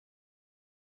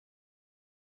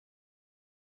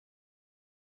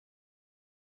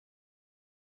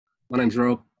My name's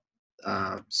Rob,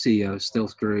 CEO of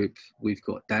Stealth Group. We've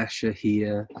got Dasha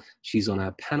here. She's on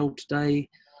our panel today.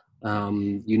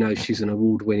 She's an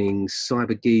award-winning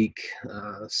cyber geek,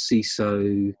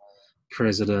 CISO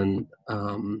president.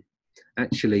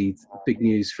 Actually, big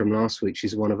news from last week,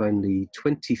 she's one of only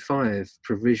 25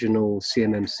 provisional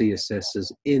CMMC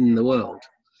assessors in the world.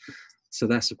 So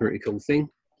that's a pretty cool thing.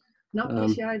 Not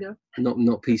PCI though.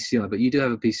 Not PCI, but you do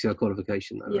have a PCI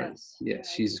qualification though, right? Yes. Yes, yeah,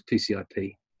 she's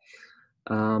PCIP.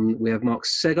 We have Mark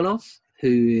Segalov,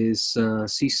 who is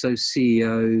CISO,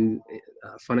 CEO,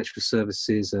 financial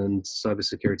services and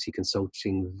cybersecurity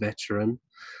consulting veteran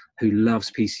who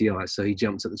loves PCI. So he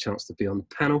jumped at the chance to be on the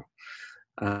panel.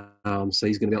 So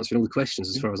he's going to be answering all the questions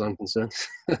as far as I'm concerned.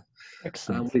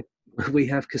 Excellent. We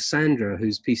have Cassandra,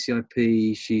 who's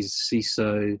PCIP. She's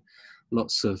CISO,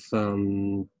 lots of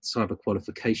cyber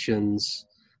qualifications,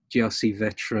 GRC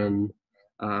veteran,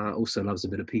 also loves a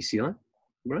bit of PCI,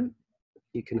 right?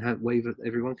 You can wave at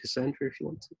everyone, Cassandra, if you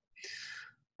want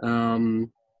to.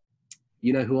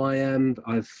 You know who I am.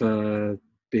 I've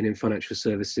been in financial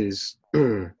services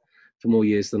for more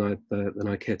years than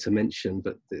I care to mention,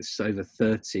 but it's over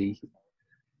 30,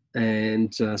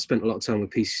 and spent a lot of time with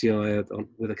PCI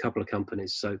with a couple of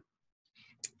companies. So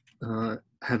I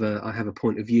have a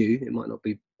point of view. It might not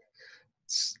be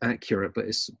accurate, but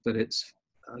it's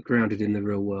grounded in the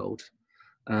real world.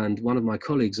 And one of my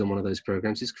colleagues on one of those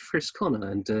programs is Chris Connor,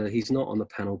 and he's not on the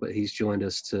panel, but he's joined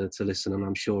us to listen. And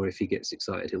I'm sure if he gets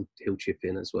excited, he'll chip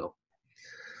in as well.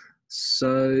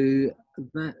 So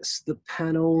that's the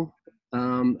panel.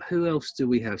 Who else do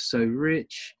we have? So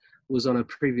Rich was on a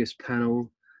previous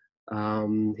panel.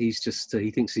 He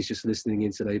thinks he's just listening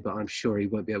in today, but I'm sure he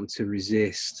won't be able to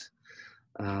resist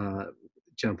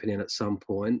jumping in at some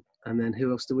point. And then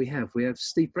who else do we have? We have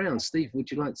Steve Brown. Steve,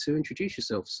 would you like to introduce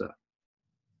yourself, sir?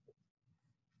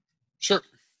 Sure.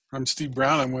 I'm Steve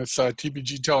Brown. I'm with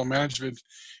TPG Telemanagement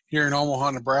here in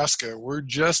Omaha, Nebraska. We're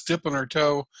just dipping our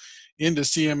toe into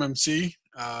CMMC.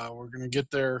 We're going to get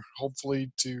there,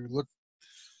 hopefully, to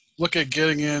look at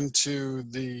getting into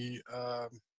the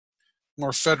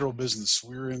more federal business.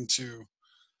 We're into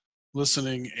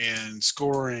listening and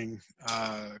scoring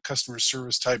customer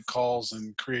service type calls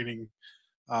and creating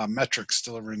metrics,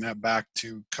 delivering that back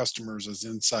to customers as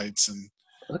insights and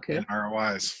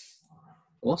ROIs.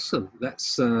 Awesome.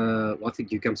 That's I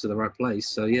think you've come to the right place.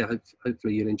 So yeah,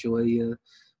 hopefully you'll enjoy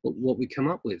what we come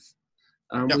up with.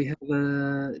 Yep. We have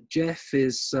Jeff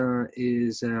is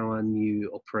our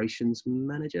new operations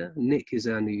manager. Nick is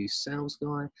our new sales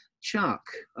guy. Chuck,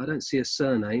 I don't see a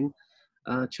surname.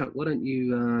 Chuck, why don't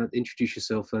you introduce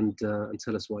yourself and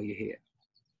tell us why you're here?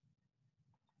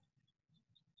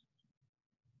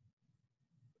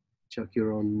 Chuck,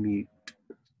 you're on mute.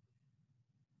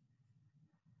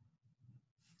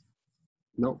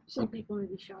 No? Some people may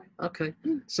be shy. Okay.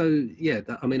 So, yeah,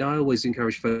 I always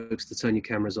encourage folks to turn your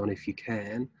cameras on if you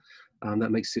can. That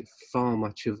makes it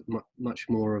much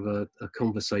more of a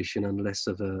conversation and less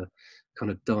of a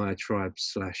kind of diatribe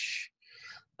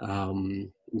 /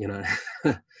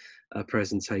 a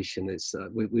presentation. It's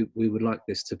we would like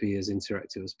this to be as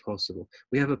interactive as possible.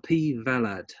 We have a P.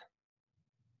 Valad.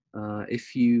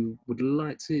 If you would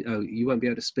like to, you won't be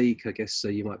able to speak, I guess, so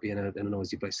you might be in a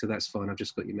noisy place, so that's fine. I've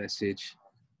just got your message.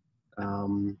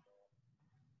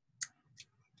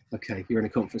 Okay, you're in a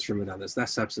conference room with others.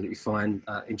 That's absolutely fine.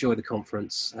 Enjoy the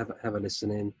conference. Have a listen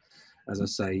in. As I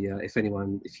say, if you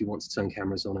want to turn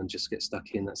cameras on and just get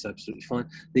stuck in, that's absolutely fine.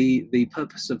 The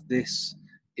purpose of this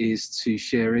is to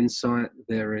share insight.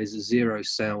 There is a zero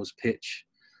sales pitch.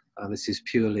 This is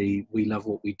purely, we love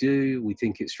what we do. We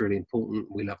think it's really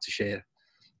important. We love to share.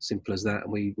 Simple as that.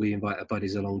 And we invite our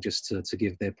buddies along just to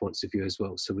give their points of view as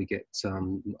well. So we get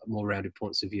more rounded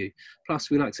points of view.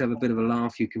 Plus, we like to have a bit of a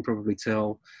laugh. You can probably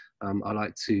tell. I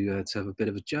like to have a bit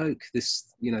of a joke.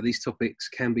 These topics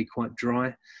can be quite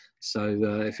dry. So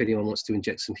if anyone wants to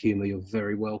inject some humor, you're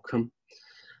very welcome.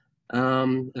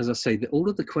 As I say, all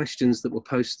of the questions that were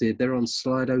posted, they're on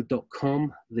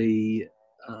slido.com. The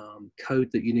code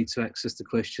that you need to access the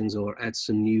questions or add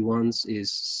some new ones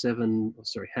is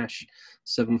hash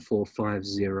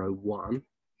 74501.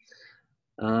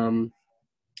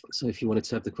 So if you wanted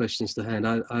to have the questions to hand,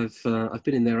 I've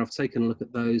been in there, I've taken a look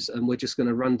at those, and we're just going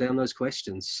to run down those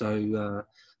questions. So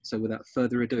without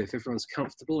further ado, if everyone's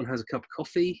comfortable and has a cup of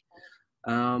coffee,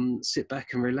 sit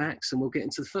back and relax, and we'll get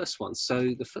into the first one.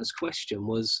 So the first question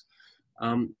was,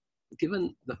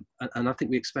 and I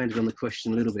think we expanded on the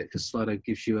question a little bit because Slido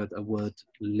gives you a word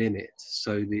limit.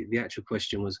 So the actual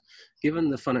question was, given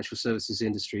the financial services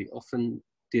industry often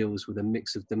deals with a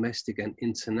mix of domestic and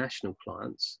international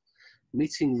clients,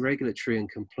 Meeting regulatory and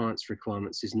compliance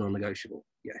requirements is non-negotiable.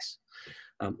 Yes.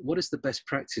 What is the best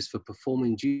practice for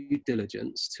performing due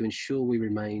diligence to ensure we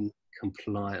remain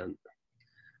compliant?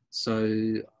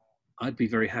 So I'd be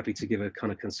very happy to give a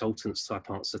kind of consultants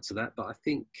type answer to that, but I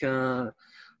think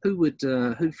who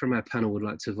from our panel would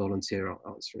like to volunteer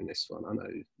answering this one? I know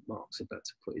Mark's about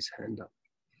to put his hand up.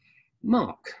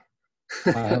 Mark.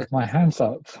 I have my hands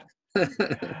up.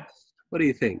 What do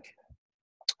you think?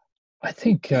 I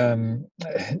think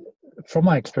from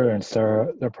my experience,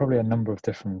 there are probably a number of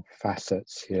different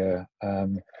facets here.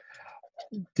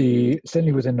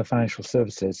 Certainly within the financial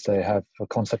services, they have a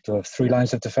concept of 3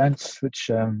 lines of defense,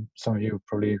 which some of you are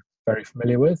probably very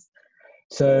familiar with.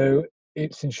 So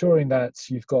it's ensuring that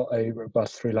you've got a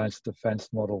robust 3 lines of defense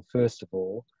model, first of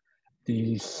all.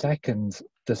 The second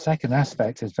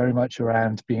aspect is very much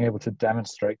around being able to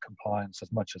demonstrate compliance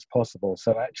as much as possible.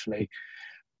 So actually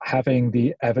having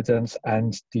the evidence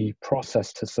and the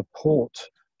process to support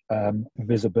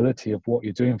visibility of what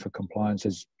you're doing for compliance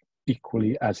is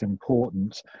equally as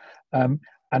important. And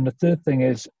the third thing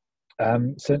is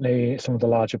certainly some of the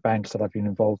larger banks that I've been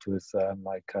involved with,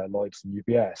 like Lloyds and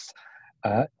UBS,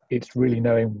 it's really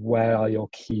knowing where are your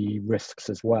key risks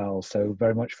as well. So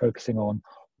very much focusing on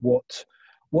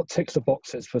what ticks the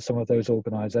boxes for some of those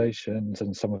organizations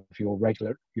and some of your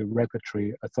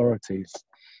regulatory authorities.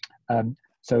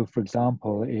 So for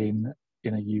example, in a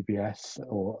UBS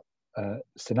or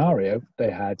scenario, they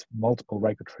had multiple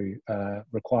regulatory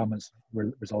requirements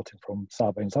resulting from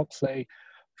Sarbanes-Oxley,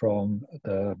 from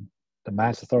the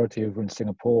MAS authority over in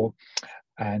Singapore,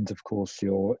 and of course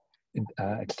your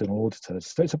external auditors.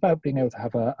 So it's about being able to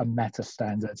have a meta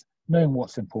standard, knowing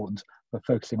what's important, but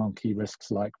focusing on key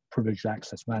risks like privileged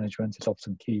access management is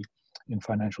often key in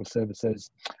financial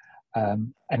services.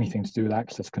 Anything to do with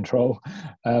access control,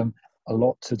 a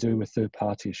lot to do with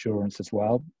third-party assurance as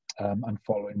well, and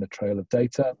following the trail of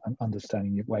data and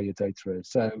understanding where your data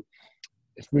is. So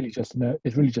it's really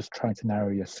just trying to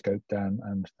narrow your scope down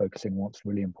and focusing on what's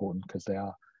really important, because they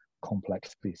are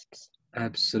complex beasts.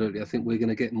 Absolutely. I think we're going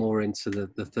to get more into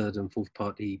the third and fourth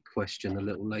party question a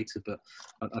little later, but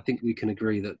I think we can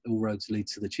agree that all roads lead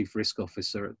to the chief risk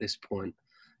officer at this point.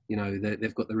 You know,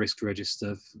 they've got the risk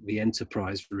register, the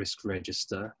enterprise risk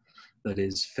register that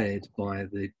is fed by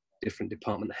the different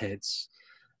department heads.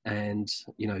 And,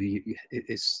 you know,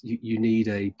 you need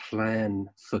a plan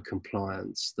for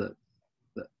compliance that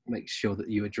makes sure that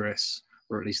you address,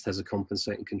 or at least has a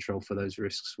compensating control for those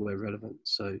risks where relevant.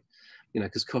 So, you know,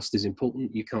 because cost is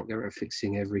important, you can't go around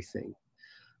fixing everything.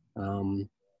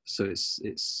 So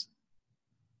it's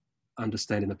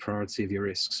understanding the priority of your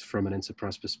risks from an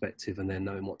enterprise perspective, and then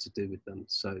knowing what to do with them.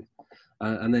 So,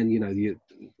 and then, you know,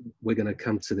 we're going to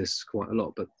come to this quite a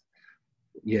lot, but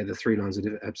yeah, the 3 lines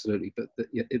are absolutely. But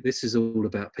this is all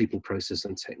about people, process,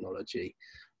 and technology.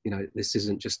 You know, this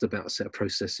isn't just about a set of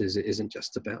processes. It isn't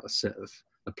just about a set of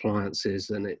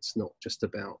appliances, and it's not just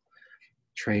about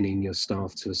training your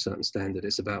staff to a certain standard.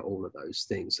 It's about all of those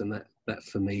things. And that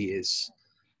for me is,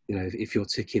 you know, if you're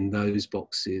ticking those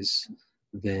boxes,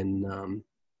 then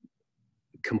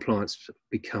compliance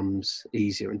becomes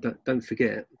easier. And don't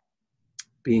forget,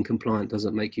 being compliant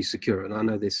doesn't make you secure. And I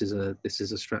know this is a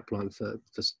strapline for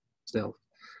stealth.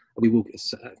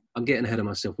 I'm getting ahead of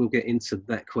myself. We'll get into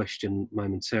that question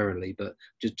momentarily, but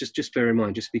just bear in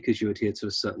mind, just because you adhere to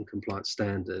a certain compliance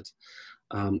standard,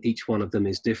 each one of them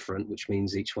is different, which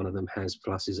means each one of them has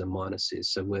pluses and minuses.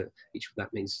 So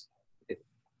that means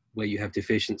where you have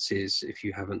deficiencies, if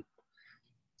you haven't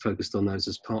focused on those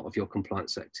as part of your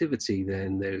compliance activity,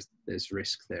 then there's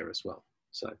risk there as well.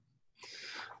 So,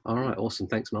 all right, awesome.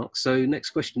 Thanks, Mark. So next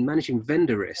question, managing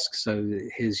vendor risk. So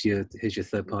here's your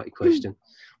third party question.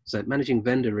 So managing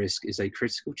vendor risk is a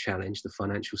critical challenge the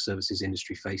financial services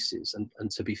industry faces,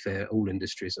 and to be fair, all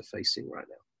industries are facing right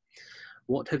now.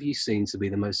 What have you seen to be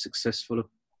the most successful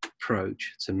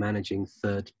approach to managing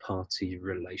third-party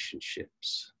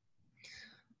relationships?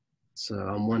 So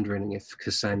I'm wondering if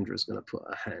Cassandra's going to put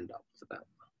her hand up for that.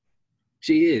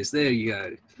 She is. There you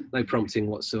go. No prompting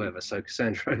whatsoever. So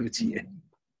Cassandra, over to you.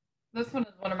 This one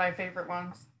is one of my favorite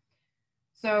ones.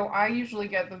 So I usually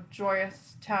get the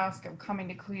joyous task of coming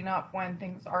to clean up when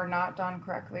things are not done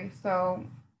correctly. So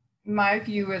my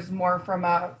view is more from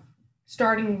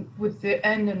starting with the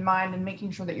end in mind and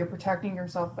making sure that you're protecting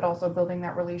yourself, but also building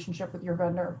that relationship with your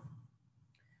vendor.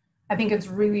 I think it's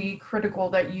really critical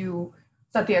that you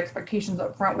set the expectations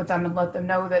up front with them and let them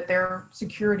know that their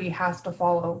security has to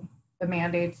follow the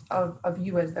mandates of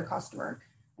you as the customer.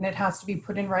 And it has to be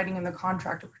put in writing in the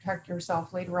contract to protect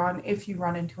yourself later on if you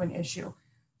run into an issue.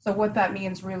 So what that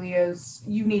means really is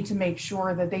you need to make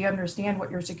sure that they understand what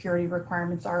your security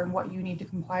requirements are and what you need to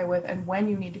comply with and when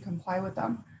you need to comply with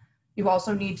them. You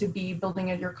also need to be building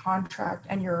in your contract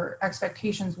and your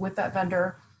expectations with that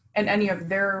vendor and any of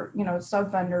their,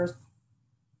 sub vendors,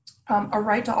 a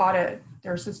right to audit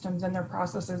their systems and their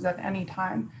processes at any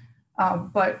time.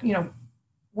 But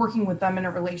working with them in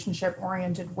a relationship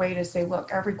oriented way to say,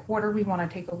 look, every quarter we want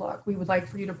to take a look. We would like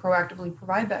for you to proactively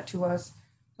provide that to us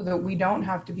so that we don't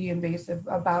have to be invasive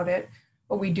about it,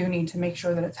 but we do need to make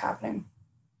sure that it's happening.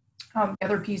 The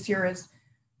other piece here is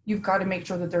you've got to make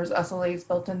sure that there's SLAs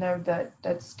built in there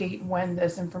that state when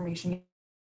this information.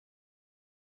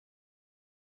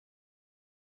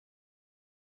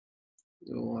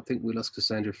 Oh, I think we lost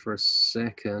Cassandra for a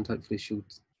second. Hopefully she'll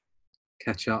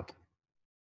catch up.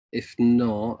 If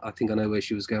not, I think I know where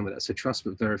she was going with that. So trust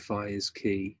but verify is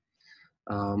key.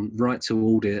 Right to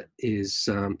audit is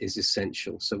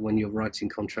essential. So when you're writing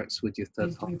contracts with your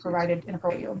third party, to be provided in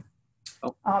appropriate.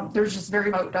 There's just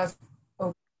very much does.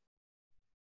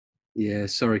 Yeah,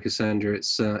 sorry, Cassandra.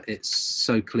 It's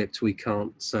so clipped we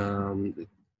can't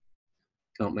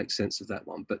make sense of that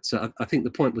one. But I think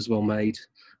the point was well made.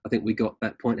 I think we got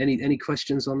that point. Any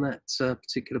questions on that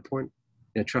particular point?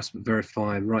 Trust but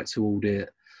verify, right to audit,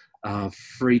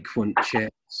 frequent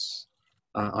checks.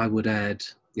 I would add,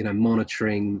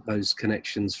 monitoring those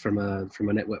connections from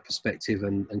a network perspective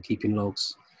and keeping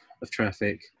logs of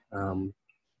traffic. All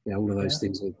of those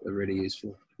things are really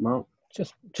useful. Mark?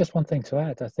 Just one thing to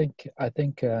add. I think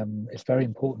it's very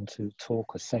important to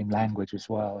talk the same language as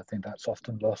well. I think that's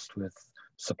often lost with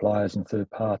suppliers and third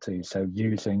parties. So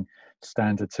using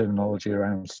standard terminology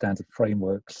around standard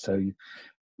frameworks. So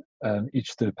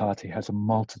each third party has a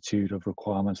multitude of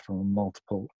requirements from a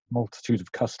multitude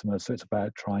of customers. So it's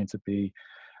about trying to be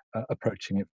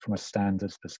approaching it from a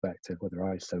standards perspective, whether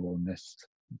ISO or NIST,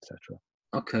 etc.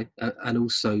 Okay, and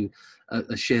also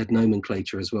a shared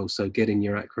nomenclature as well. So getting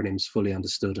your acronyms fully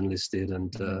understood and listed,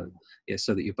 and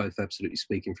so that you're both absolutely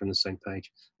speaking from the same page.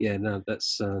 Yeah, no,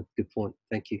 that's a good point.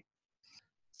 Thank you.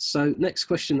 So next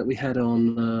question that we had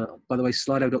on, by the way,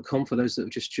 slido.com for those that have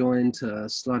just joined,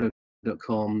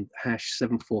 slido.com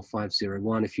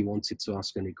 #74501 if you wanted to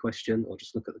ask any question or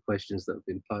just look at the questions that have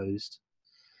been posed.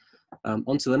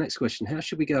 On to the next question. How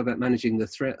should we go about managing the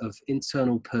threat of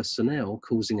internal personnel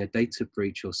causing a data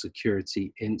breach or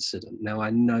security incident? Now, I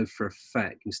know for a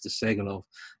fact Mr. CISOLive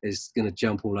is going to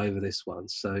jump all over this one.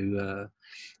 So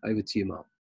over to you, Mark.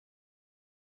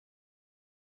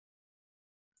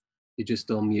 You're just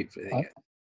on mute. For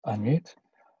Unmute.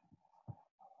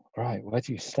 Right, where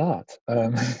do you start?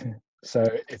 So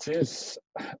it is,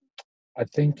 I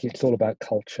think it's all about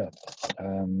culture.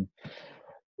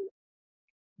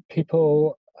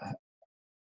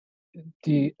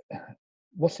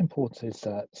 What's important is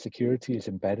that security is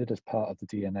embedded as part of the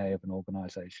DNA of an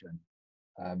organization.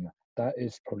 That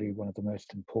is probably one of the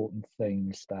most important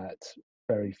things that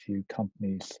very few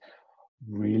companies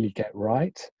really get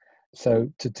right. So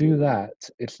to do that,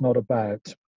 it's not about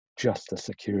just a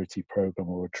security program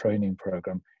or a training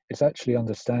program. It's actually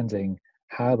understanding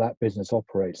how that business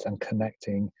operates and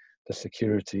connecting the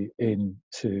security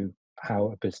into how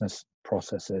a business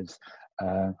processes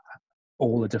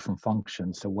all the different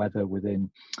functions. So whether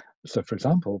so for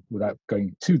example, without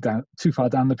going too far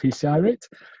down the PCI route,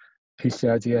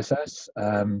 PCI DSS,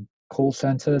 call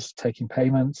centers, taking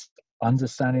payments,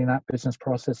 understanding that business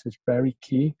process is very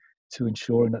key to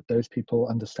ensuring that those people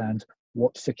understand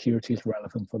what security is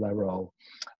relevant for their role.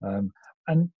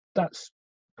 And that's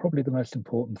probably the most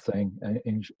important thing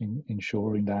in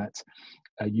ensuring that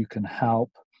you can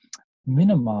help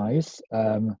minimize,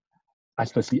 I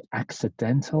suppose, the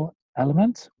accidental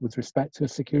element with respect to a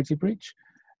security breach.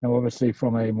 Now, obviously,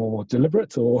 from a more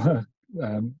deliberate or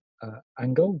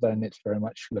angle, then it's very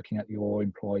much looking at your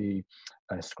employee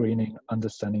screening,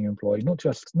 understanding your employee, not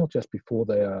just before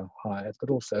they are hired, but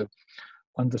also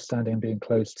understanding and being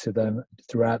close to them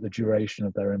throughout the duration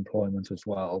of their employment as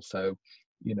well. So,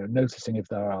 noticing if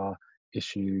there are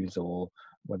issues or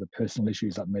whether personal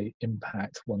issues that may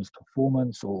impact one's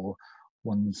performance or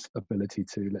one's ability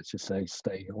to, let's just say,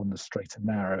 stay on the straight and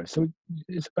narrow. So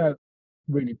it's about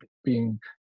really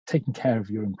taking care of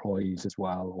your employees as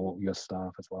well, or your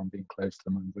staff as well, and being close to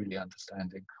them and really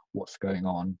understanding what's going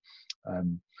on.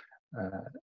 And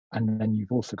then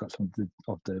you've also got some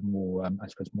of the more, I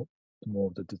suppose, more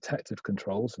of the detective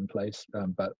controls in place.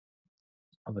 But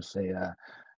obviously,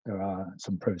 there are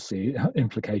some privacy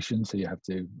implications, so you have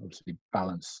to obviously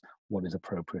balance what is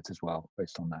appropriate as well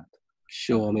based on that.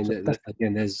 Sure. I mean,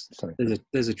 again, there's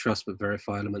a trust but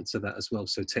verify element to that as well.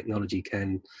 So technology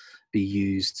can be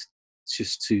used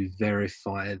just to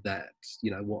verify that,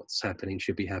 you know, what's happening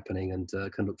should be happening, and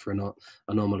can look for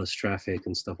anomalous traffic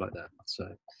and stuff like that. So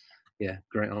yeah,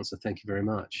 great answer. Thank you very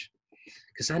much.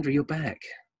 Cassandra, you're back.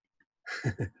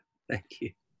 Thank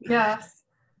you. Yes.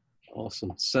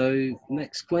 Awesome. So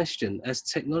next question, as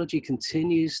technology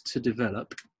continues to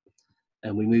develop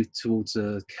and we move towards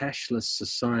a cashless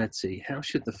society, how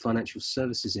should the financial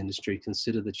services industry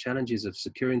consider the challenges of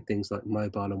securing things like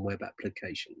mobile and web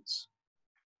applications?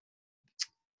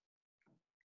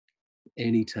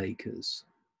 Any takers?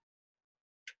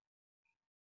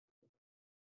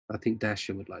 I think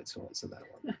Dasha would like to answer that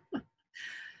one.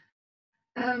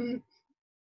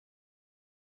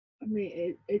 I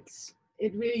mean,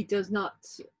 it really does not,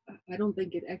 I don't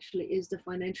think it actually is the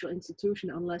financial institution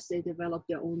unless they develop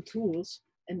their own tools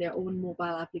and their own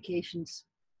mobile applications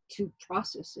to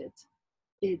process it.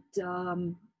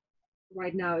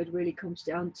 Right now, it really comes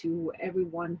down to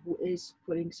everyone who is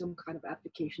putting some kind of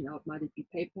application out, might it be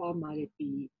PayPal, might it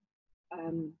be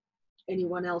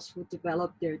anyone else who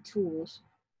developed their tools,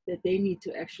 that they need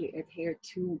to actually adhere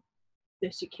to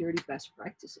the security best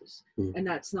practices. And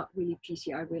that's not really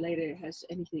PCI related. It has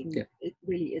anything,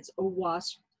 it's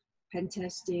OWASP, pen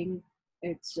testing,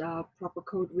 it's proper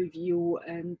code review,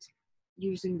 and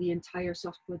using the entire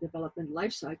software development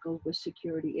lifecycle with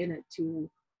security in it to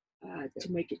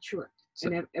make it sure. So,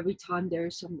 and every time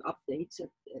there's some updates,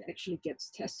 it actually gets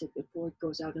tested before it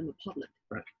goes out in the public.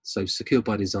 Right. So secure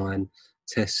by design,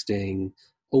 testing,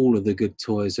 all of the good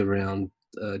toys around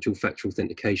dual factor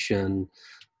authentication,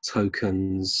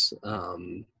 tokens,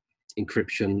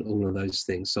 encryption, all of those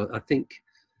things. So I think,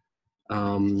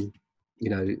 you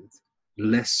know,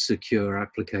 less secure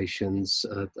applications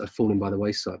are falling by the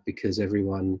wayside because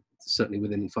everyone, certainly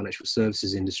within the financial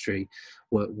services industry,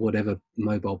 whatever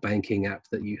mobile banking app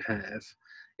that you have,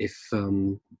 if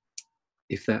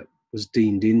that was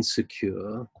deemed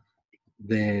insecure,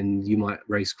 then you might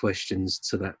raise questions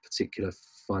to that particular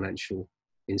financial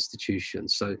institution.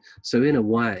 So in a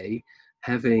way,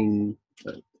 having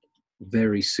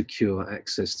very secure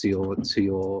access to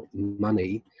your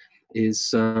money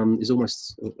is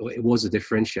almost, it was a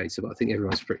differentiator, but I think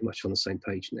everyone's pretty much on the same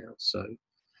page now. So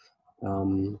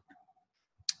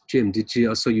Jim,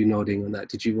 I saw you nodding on that.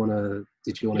 Did you want to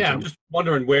Yeah, I'm just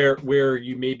wondering where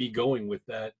you may be going with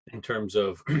that in terms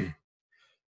of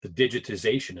the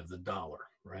digitization of the dollar,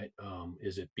 right?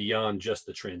 Is it beyond just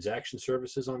the transaction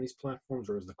services on these platforms,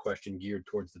 or is the question geared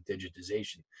towards the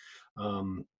digitization?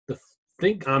 The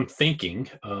thing I'm thinking,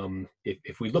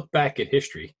 if we look back at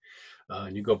history,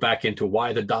 and you go back into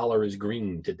why the dollar is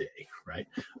green today, right?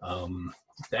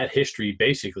 That history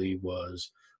basically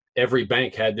was every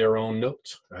bank had their own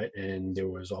notes, right? And there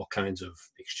was all kinds of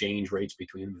exchange rates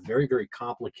between them, very, very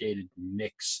complicated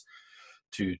mix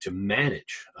to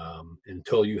manage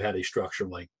until you had a structure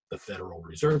like the Federal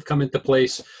Reserve come into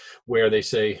place, where they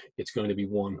say it's going to be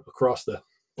one across the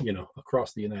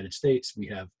United States. We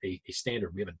have a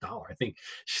standard, we have a dollar. I think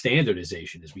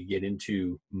standardization as we get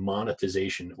into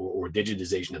monetization or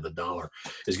digitization of the dollar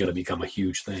is going to become a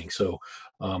huge thing. So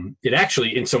it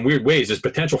actually, in some weird ways, there's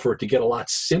potential for it to get a lot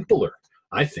simpler,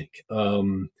 I think,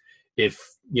 if,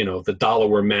 you know, the dollar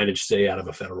were managed, say, out of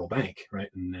a federal bank, right?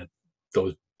 And that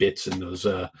those bits and those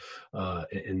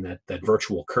and that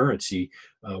virtual currency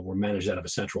were managed out of a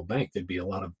central bank. There'd be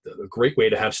a great way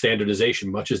to have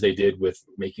standardization, much as they did with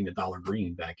making the dollar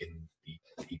green back in the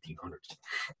 1800s.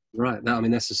 Right. I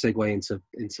mean, that's a segue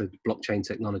into blockchain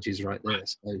technologies right there.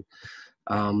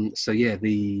 So yeah,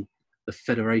 the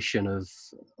federation of,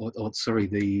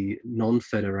 the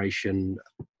non-federation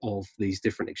of these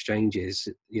different exchanges,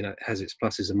 you know, has its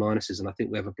pluses and minuses, and I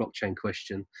think we have a blockchain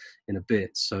question in a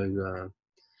bit. So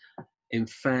in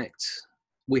fact,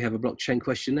 we have a blockchain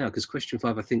question now, because question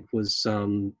 5, I think, was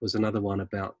another one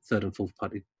about third and fourth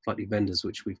party vendors,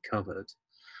 which we've covered.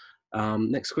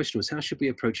 Next question was, how should we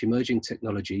approach emerging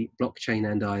technology, blockchain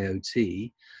and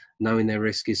IoT, knowing their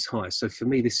risk is high? So for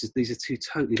me, these are two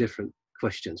totally different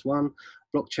questions. One,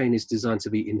 blockchain is designed to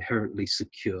be inherently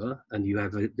secure, and you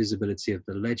have a visibility of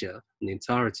the ledger and the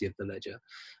entirety of the ledger,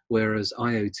 whereas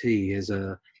IoT is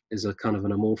a kind of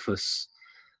an amorphous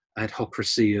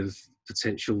adhocracy of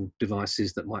potential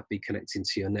devices that might be connecting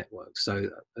to your network. So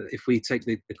if we take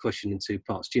the question in two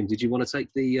parts, Jim, did you want to take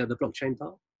the blockchain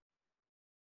part?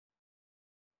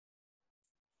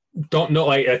 Don't know.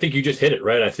 I think you just hit it,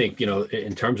 right? I think, you know,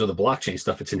 in terms of the blockchain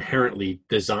stuff, it's inherently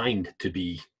designed to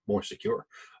be more secure,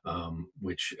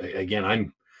 which again,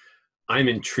 I'm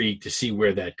intrigued to see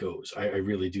where that goes. I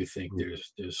really do think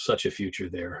there's such a future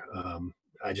there.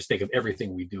 I just think of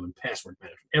everything we do in password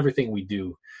management, everything we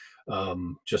do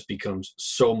just becomes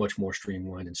so much more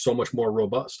streamlined and so much more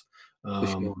robust. For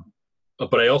sure.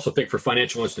 But I also think for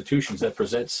financial institutions that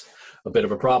presents a bit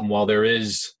of a problem. While there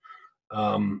is,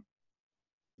 the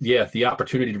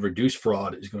opportunity to reduce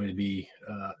fraud is going to be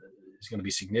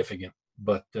significant.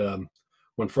 But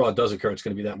when fraud does occur, it's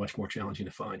going to be that much more challenging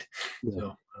to find.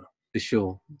 Yeah.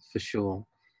 So, for sure.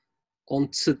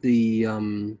 Onto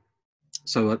the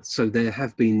so there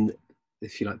have been,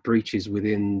 if you like, breaches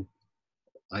within,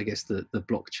 I guess, the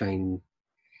blockchain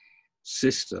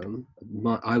system.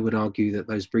 I would argue that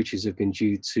those breaches have been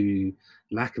due to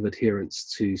lack of adherence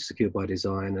to secure by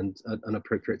design and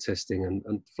appropriate testing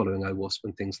and following OWASP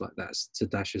and things like that, to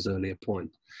Dash's earlier point.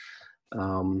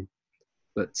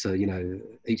 But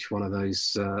each one of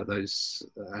those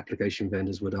application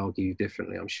vendors would argue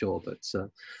differently, I'm sure. But so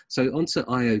onto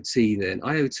IoT then.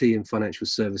 IoT and financial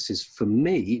services for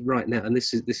me right now, and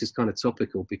this is kind of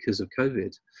topical because of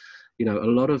COVID. A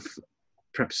lot of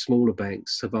perhaps smaller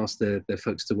banks have asked their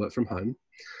folks to work from home,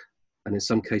 and in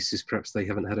some cases, perhaps they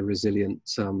haven't had a resilient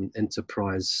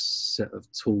enterprise set of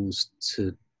tools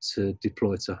to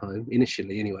deploy to home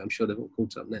initially. Anyway, I'm sure they've all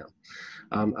caught up now.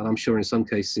 And I'm sure in some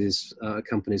cases,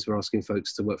 companies were asking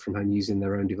folks to work from home using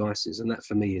their own devices. And that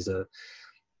for me is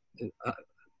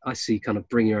I see kind of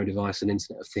bring your own device and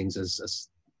Internet of Things as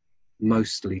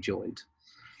mostly joined.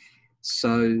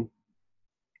 So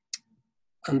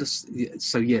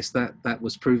yes, that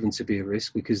was proven to be a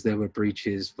risk because there were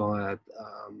breaches via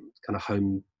kind of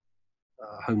home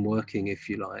working, if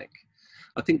you like.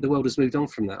 I think the world has moved on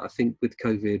from that. I think with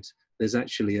COVID, there's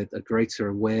actually a greater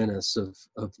awareness of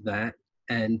that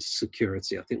and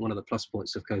security. I think one of the plus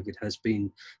points of COVID has been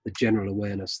the general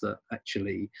awareness that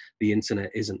actually the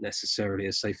internet isn't necessarily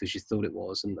as safe as you thought it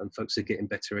was, and folks are getting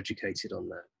better educated on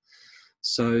that.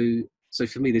 So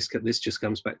for me, this just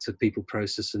comes back to people,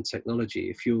 process, and technology.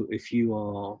 If you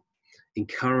are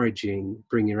encouraging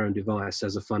bring your own device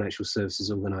as a financial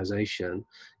services organization,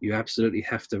 you absolutely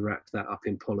have to wrap that up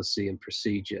in policy and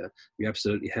procedure. You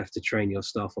absolutely have to train your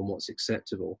staff on what's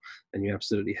acceptable, and you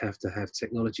absolutely have to have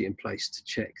technology in place to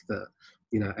check that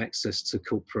access to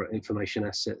corporate information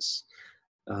assets,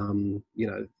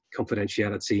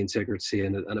 confidentiality, integrity,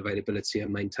 and availability are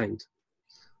maintained.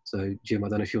 So Jim, I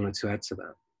don't know if you wanted to add to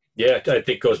that. Yeah, I think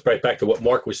it goes right back to what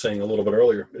Mark was saying a little bit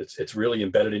earlier. It's really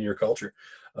embedded in your culture.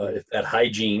 If that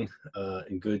hygiene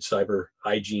and good cyber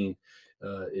hygiene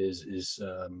is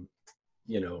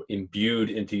imbued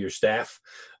into your staff,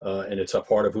 and it's a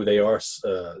part of who they are,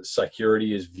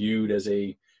 security is viewed as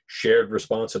a shared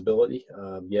responsibility.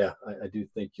 I do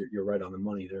think you're right on the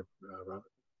money there, Robert.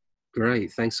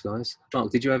 Great, thanks, guys.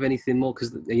 Mark, did you have anything more?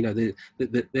 Because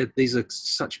these are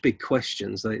such big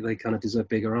questions; they kind of deserve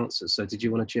bigger answers. So, did you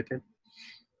want to chip in?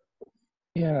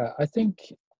 Yeah, I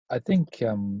think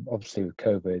obviously with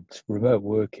COVID, remote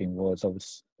working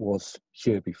was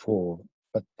here before,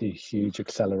 but the huge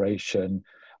acceleration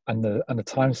and the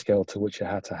timescale to which it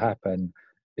had to happen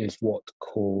is what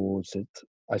caused it,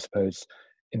 I suppose,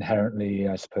 inherently,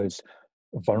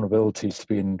 vulnerabilities to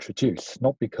be introduced,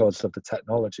 not because of the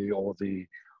technology or the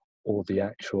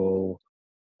actual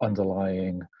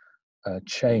underlying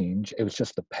change. It was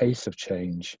just the pace of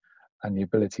change and the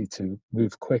ability to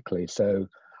move quickly. So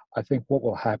I think what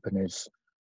will happen is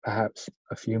perhaps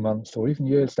a few months or even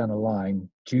years down the line,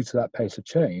 due to that pace of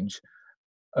change,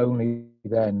 only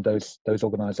then those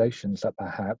organizations that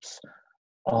perhaps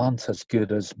aren't as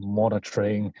good as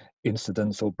monitoring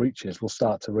incidents or breaches will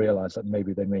start to realize that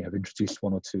maybe they may have introduced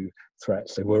one or two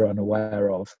threats they were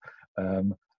unaware of,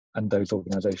 and those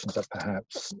organizations that are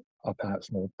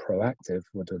perhaps more proactive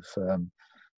would have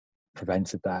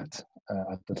prevented that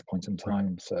at this point in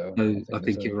time. So I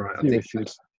think you're right. I think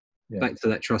issues. Back to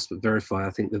that trust but verify.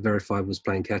 I think the verify was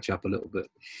playing catch up a little bit.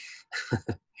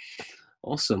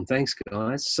 Awesome, thanks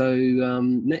guys. So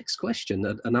next question,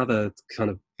 another kind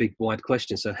of big wide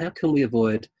question. So how can we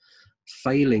avoid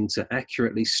failing to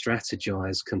accurately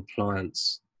strategize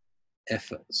compliance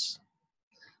efforts?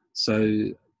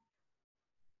 So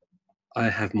I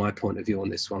have my point of view on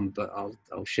this one, but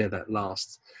I'll share that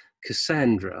last.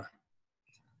 Cassandra,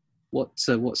 what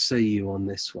say you on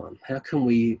this one? How can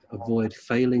we avoid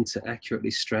failing to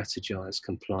accurately strategize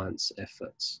compliance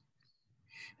efforts?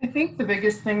 I think the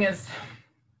biggest thing is,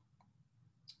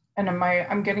 and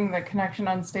I'm getting the connection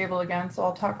unstable again, so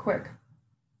I'll talk quick.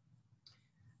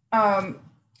 I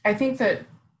think that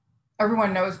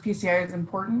everyone knows PCI is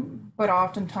important, but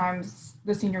oftentimes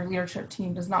the senior leadership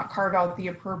team does not carve out the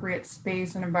appropriate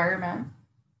space and environment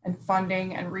and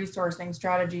funding and resourcing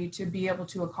strategy to be able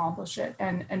to accomplish it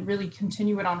and really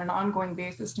continue it on an ongoing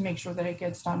basis to make sure that it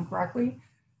gets done correctly.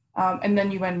 And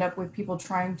then you end up with people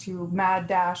trying to mad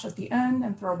dash at the end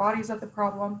and throw bodies at the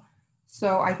problem.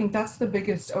 So I think that's the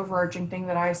biggest overarching thing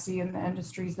that I see in the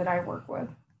industries that I work with.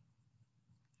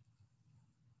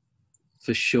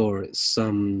 For sure, it's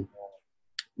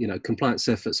compliance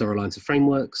efforts are aligned to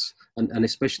frameworks, and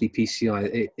especially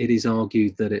PCI. It is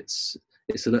argued that it's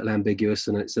a little ambiguous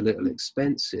and it's a little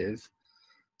expensive.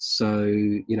 So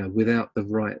without the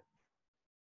right,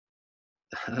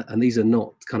 and these are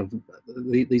not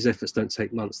these efforts don't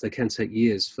take months. They can take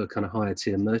years for kind of higher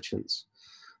tier merchants.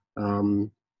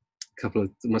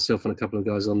 Myself and a couple of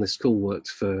guys on this call worked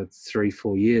for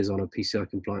 3-4 years on a PCI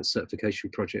compliance certification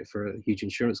project for a huge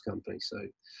insurance company. So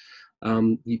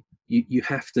you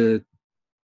have to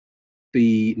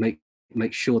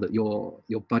make sure that your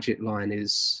budget line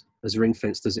is as ring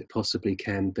fenced as it possibly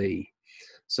can be.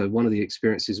 So one of the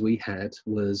experiences we had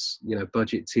was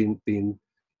budget team being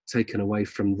taken away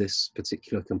from this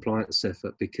particular compliance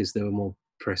effort because there were more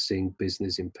pressing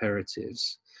business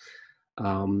imperatives.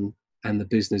 And the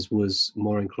business was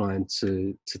more inclined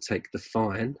to take the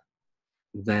fine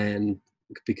than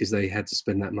because they had to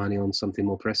spend that money on something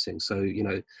more pressing. So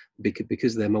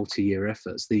because they're multi-year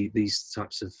efforts, these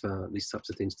types of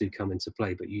things do come into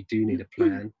play. But you do need a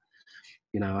plan.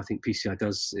 I think PCI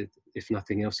does, if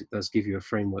nothing else, it does give you a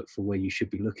framework for where you should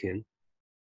be looking.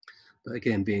 But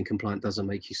again, being compliant doesn't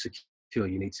make you secure.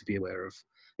 You need to be aware of,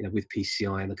 with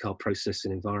PCI and the card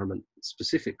processing environment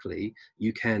specifically,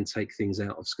 you can take things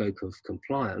out of scope of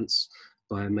compliance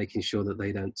by making sure that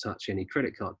they don't touch any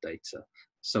credit card data.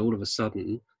 So all of a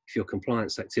sudden, if your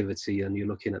compliance activity and you're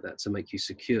looking at that to make you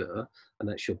secure, and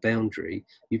that's your boundary,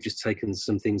 you've just taken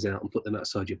some things out and put them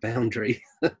outside your boundary.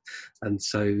 And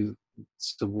so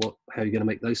how are you going to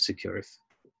make those secure if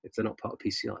they're not part of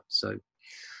PCI? So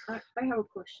I have a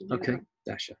question. Okay,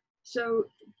 Dasha. So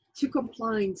to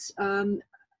compliance,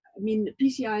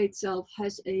 PCI itself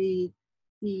has the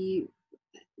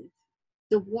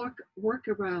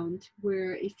workaround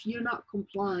where if you're not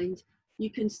compliant, you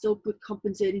can still put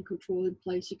compensating control in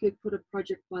place. You could put a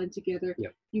project plan together.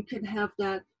 Yep. You can have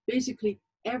that basically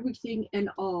everything and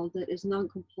all that is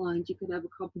non-compliant. You can have a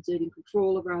compensating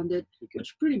control around it,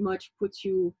 which pretty much puts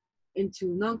you into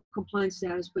non-compliant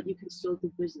status, but you can still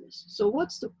do business. So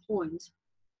what's the point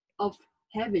of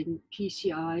having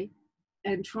PCI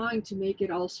and trying to make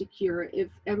it all secure if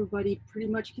everybody pretty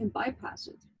much can bypass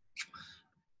it?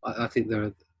 I think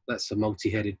that's a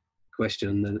multi-headed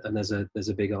question, and there's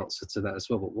a big answer to that as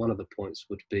well. But one of the points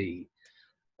would be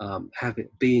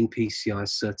being PCI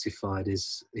certified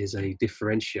is a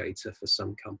differentiator for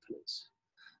some companies.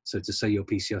 So to say you're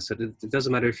PCI certified, it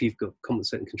doesn't matter if you've got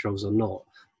compensating controls or not.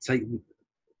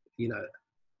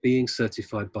 Being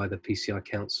certified by the PCI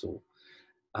Council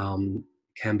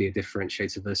can be a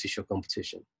differentiator versus your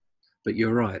competition. But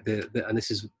you're right, and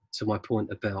this is to my point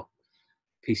about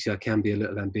PCI can be a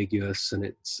little ambiguous, and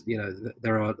it's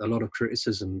there are a lot of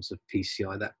criticisms of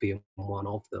PCI, that being one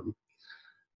of them.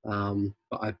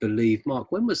 But I believe,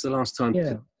 Mark, when was the last time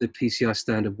the PCI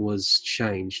standard was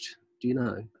changed? Do you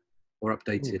know, or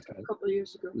updated? A couple of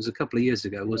years ago. It was a couple of years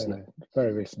ago, wasn't it?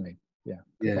 Very recently.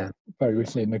 Yeah. Very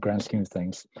recently in the grand scheme of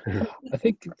things. I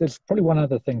think there's probably one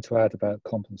other thing to add about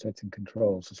compensating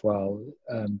controls as well.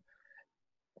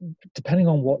 Depending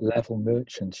on what level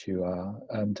merchant you are,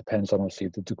 depends on obviously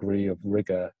the degree of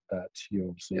rigor that you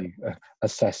obviously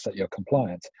assess that you're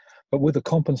compliant. But with a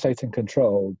compensating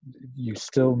control, you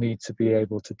still need to be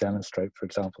able to demonstrate, for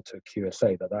example, to a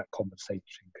QSA that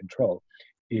compensating control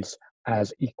is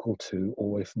as equal to,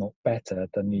 or if not better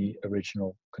than, the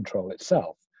original control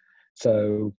itself.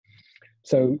 So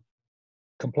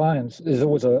compliance is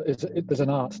always there's an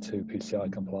art to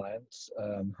PCI compliance,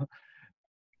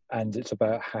 and it's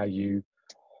about how you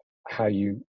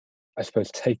I suppose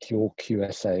take your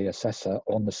QSA assessor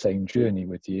on the same journey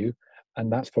with you,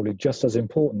 and that's probably just as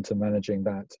important to managing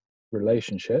that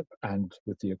relationship and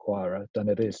with the acquirer than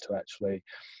it is to actually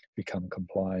become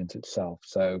compliant itself.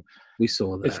 So we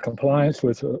saw that it's compliance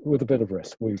with a bit of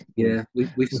risk. We've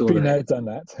saw been that. there, done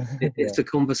that. It's a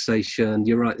conversation.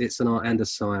 You're right. It's an art and a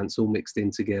science all mixed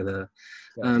in together.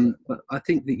 But I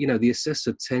think that the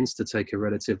assessor tends to take a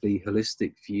relatively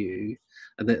holistic view,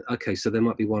 and that so there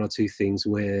might be one or two things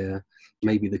where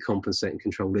maybe the compensating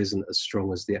control isn't as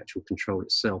strong as the actual control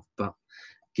itself, but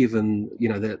given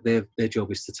their job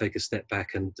is to take a step back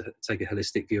and take a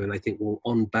holistic view, and they think, well,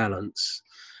 on balance,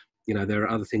 there are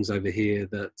other things over here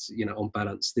that, on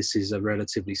balance, this is a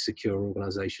relatively secure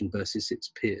organization versus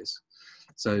its peers.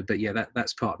 So, but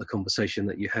that's part of the conversation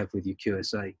that you have with your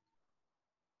QSA.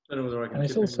 I don't know whether I can. And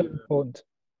it's also important.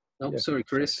 Oh, sorry,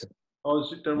 Chris. I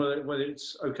was don't know whether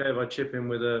it's okay if I chip in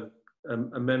with a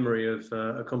memory of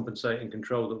a compensating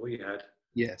control that we had.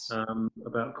 Yes.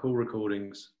 About call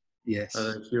recordings. Yes.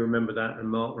 If you remember that, and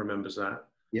Mark remembers that.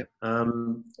 Yep.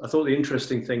 I thought the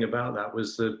interesting thing about that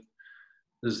was that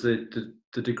there's the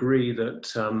degree that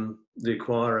the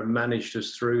acquirer managed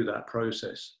us through that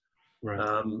process. Right.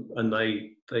 And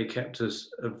they kept us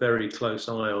a very close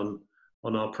eye on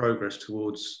our progress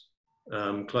towards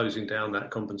closing down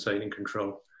that compensating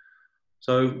control.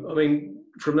 So, I mean,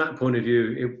 from that point of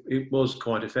view, it was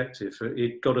quite effective.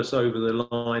 It got us over the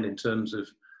line in terms of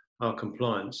our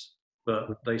compliance,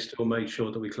 but they still made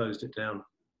sure that we closed it down.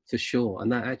 For sure.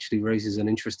 And that actually raises an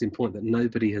interesting point that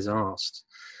nobody has asked.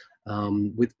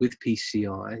 With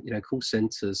PCI, you know, call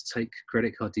centers take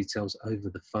credit card details over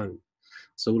the phone.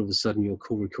 So all of a sudden your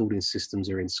call recording systems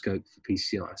are in scope for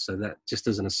PCI. So that, just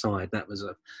as an aside, that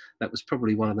was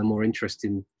probably one of the more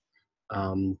interesting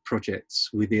projects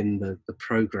within the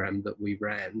program that we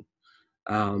ran.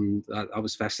 I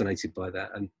was fascinated by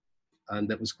that, and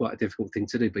that was quite a difficult thing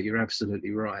to do, but you're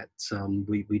absolutely right.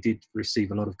 We did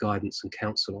receive a lot of guidance and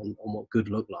counsel on what good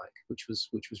looked like, which was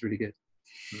really good.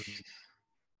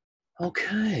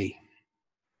 Okay,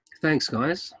 thanks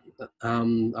guys.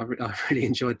 I really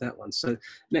enjoyed that one. So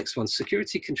next one,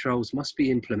 security controls must be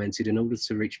implemented in order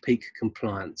to reach peak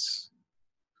compliance.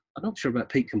 I'm not sure about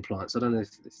peak compliance. I don't know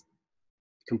if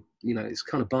you know, it's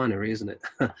kind of binary, isn't it?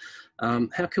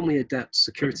 How can we adapt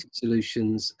security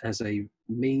solutions as a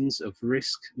means of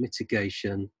risk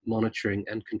mitigation, monitoring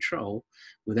and control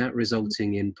without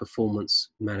resulting in performance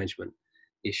management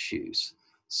issues?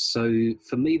 So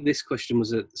for me, this question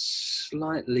was a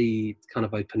slightly kind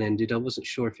of open-ended. I wasn't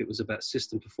sure if it was about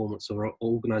system performance or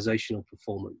organizational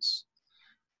performance.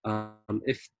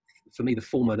 If for me, the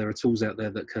former, there are tools out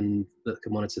there that can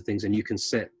monitor things, and you can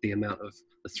set the amount of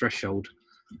the threshold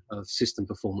of system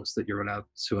performance that you're allowed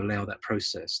to allow that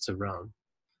process to run.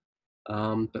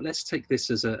 But let's take this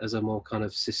as a more kind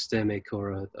of systemic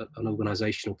or an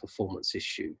organizational performance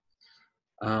issue.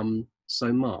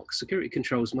 So Mark, security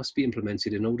controls must be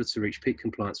implemented in order to reach peak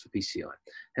compliance for PCI.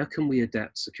 How can we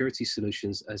adapt security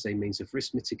solutions as a means of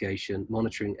risk mitigation,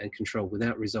 monitoring and control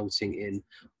without resulting in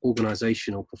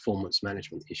organizational performance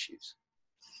management issues?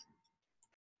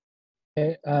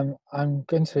 I'm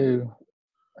going to,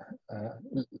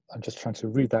 I'm just trying to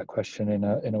read that question in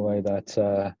a way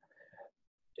that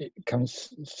it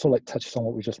comes sort of like touches on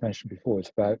what we just mentioned before.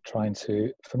 It's about trying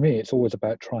to, for me, it's always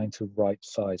about trying to right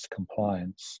size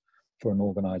compliance for an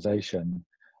organization.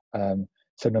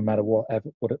 So no matter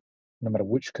no matter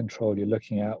which control you're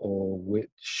looking at, or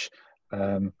which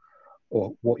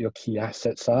or what your key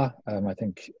assets are, I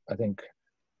think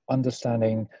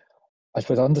understanding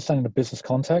the business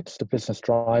context, the business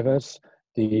drivers,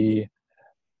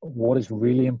 what is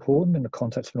really important in the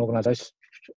context of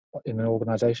an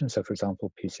organization. So for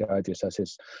example, PCI DSS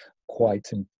is quite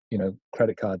in, you know,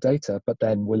 credit card data, but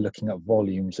then we're looking at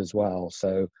volumes as well.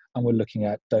 So, and we're looking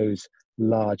at those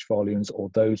large volumes, or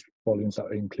those volumes that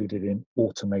are included in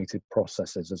automated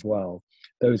processes as well.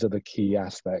 Those are the key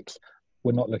aspects.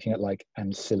 We're not looking at like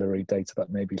ancillary data that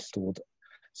may be stored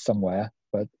somewhere,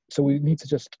 but so we need to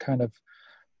just kind of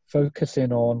focus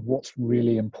in on what's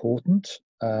really important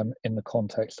in the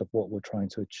context of what we're trying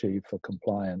to achieve for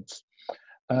compliance.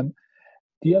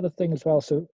 The other thing as well,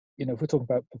 so, you know, if we're talking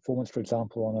about performance, for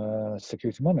example, on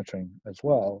security monitoring as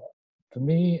well, for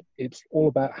me, it's all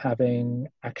about having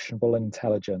actionable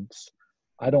intelligence.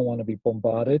 I don't want to be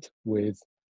bombarded with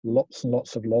lots and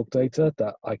lots of log data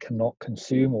that I cannot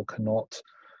consume or cannot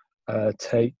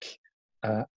take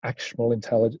actionable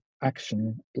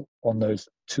action on those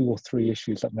 2 or 3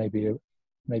 issues that may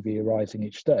be arising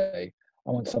each day.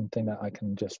 I want something that I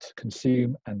can just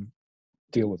consume and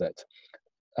deal with it.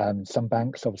 Some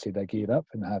banks, obviously, they're geared up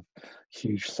and have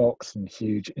huge SOCs and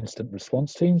huge instant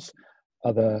response teams.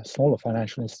 Other smaller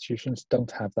financial institutions don't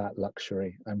have that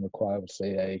luxury and require,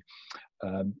 obviously,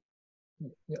 a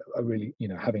really, you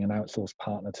know, having an outsourced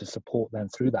partner to support them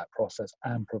through that process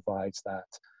and provides that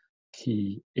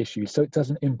key issue, so it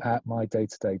doesn't impact my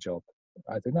day-to-day job.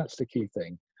 I think that's the key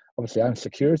thing. Obviously, I'm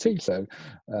security, so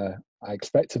I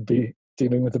expect to be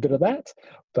dealing with a bit of that,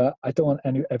 but I don't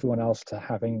want everyone else to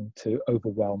having to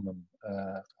overwhelm them.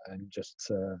 And just,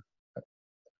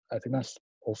 I think that's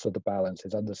also the balance,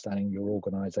 is understanding your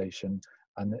organization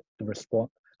and the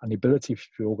response and the ability for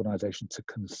your organization to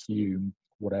consume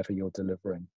whatever you're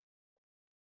delivering.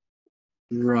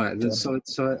 Right.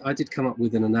 So I did come up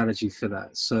with an analogy for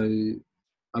that. So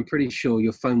I'm pretty sure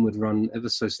your phone would run ever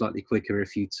so slightly quicker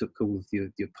if you took all of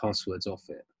your passwords off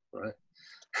it, right?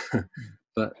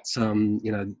 But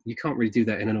you know, you can't really do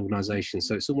that in an organization.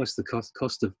 So it's almost the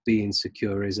cost of being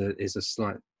secure is a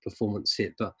slight performance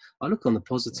hit. But I look on the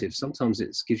positive. Sometimes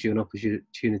it gives you an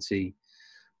opportunity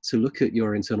to look at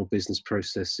your internal business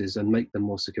processes and make them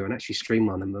more secure and actually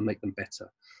streamline them and make them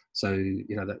better. So,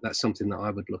 you know, that's something that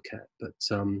I would look at. But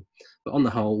on the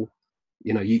whole,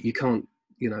 you know, you can't,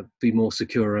 you know, be more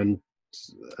secure and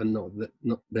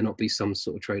there not be some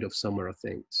sort of trade-off somewhere, I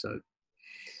think. So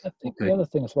I think okay. the other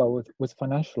thing as well with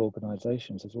financial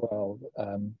organizations as well,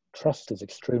 trust is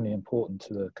extremely important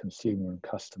to the consumer and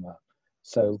customer.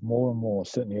 So more and more,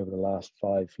 certainly over the last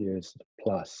 5 years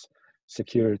plus,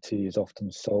 security is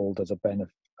often sold as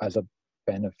a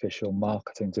beneficial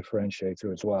marketing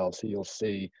differentiator as well. So you'll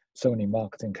see so many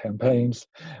marketing campaigns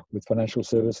with financial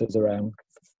services around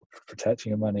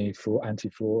protecting your money, for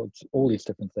anti-fraud, all these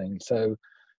different things. So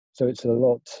it's a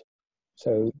lot.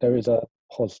 So there is a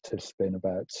positive spin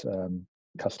about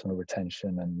customer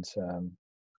retention and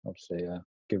obviously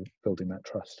building that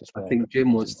trust as well. I think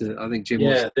Jim wants to.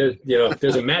 Yeah,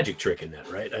 there's a magic trick in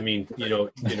that, right? I mean, you know,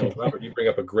 Robert, you bring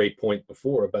up a great point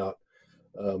before about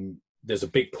there's a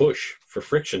big push for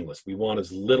frictionless. We want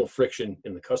as little friction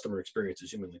in the customer experience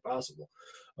as humanly possible.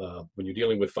 When you're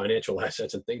dealing with financial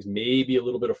assets and things, maybe a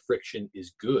little bit of friction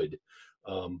is good.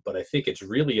 But I think it's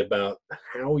really about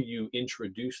how you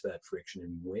introduce that friction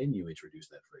and when you introduce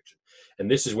that friction. And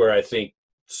this is where I think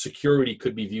security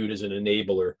could be viewed as an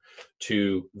enabler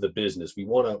to the business. We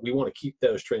want to keep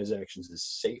those transactions as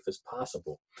safe as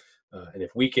possible. And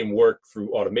if we can work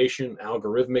through automation,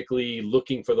 algorithmically,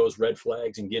 looking for those red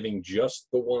flags and giving just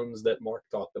the ones that Mark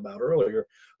talked about earlier,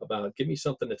 about give me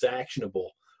something that's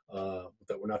actionable,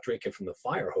 that we're not drinking from the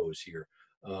fire hose here.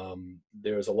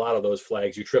 There's a lot of those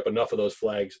flags. You trip enough of those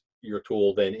flags, your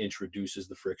tool then introduces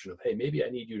the friction of, hey, maybe I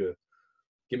need you to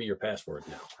give me your password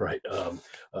now, right?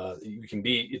 You can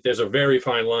be, there's a very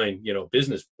fine line, you know,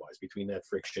 business-wise between that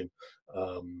friction,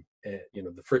 and, you know,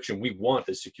 the friction we want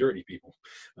as security people,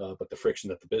 but the friction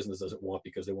that the business doesn't want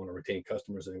because they want to retain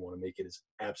customers and they want to make it as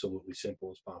absolutely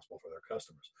simple as possible for their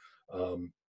customers.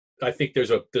 I think there's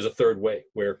a third way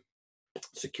where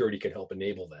security can help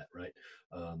enable that, right?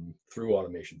 Through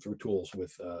automation, through tools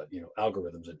with you know,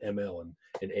 algorithms and ML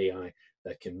and AI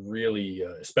that can really,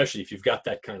 especially if you've got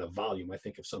that kind of volume. I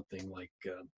think of something like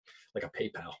a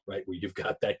PayPal, right, where you've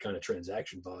got that kind of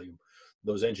transaction volume.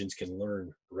 Those engines can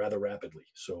learn rather rapidly.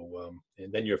 So,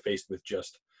 and then you're faced with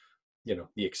just, you know,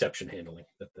 the exception handling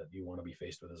that you want to be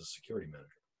faced with as a security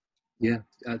manager.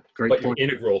 Yeah, great but point.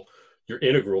 You're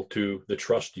integral to the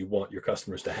trust you want your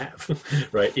customers to have,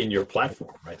 right, in your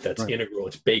platform, right? That's right. Integral.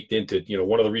 It's baked into, you know,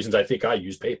 one of the reasons I think I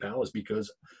use PayPal is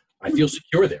because I feel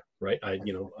secure there, right?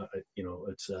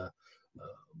 It's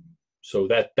so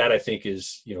that I think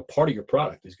is, you know, part of your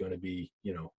product is going to be,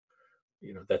 you know,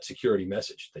 that security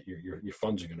message that your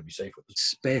funds are going to be safe with.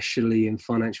 Especially in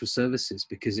financial services,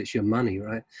 because it's your money,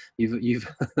 right? You've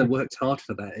worked hard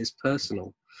for that. It's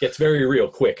personal. It's very real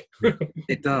quick.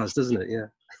 It does, doesn't it? Yeah.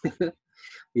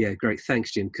 Yeah, great.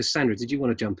 Thanks, Jim. Cassandra, did you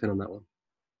want to jump in on that one?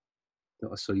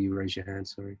 I saw you raise your hand,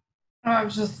 sorry. I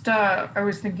was just, I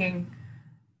was thinking,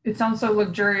 it sounds so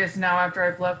luxurious now after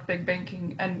I've left big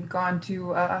banking and gone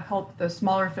to help the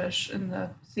smaller fish in the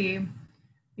sea,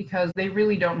 because they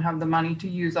really don't have the money to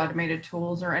use automated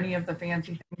tools or any of the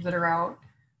fancy things that are out.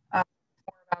 More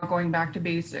about going back to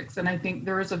basics. And I think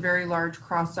there is a very large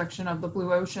cross-section of the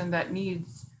blue ocean that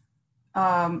needs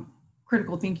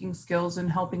critical thinking skills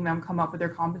and helping them come up with their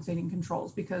compensating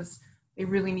controls, because they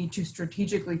really need to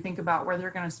strategically think about where they're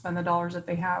going to spend the dollars that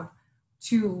they have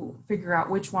to figure out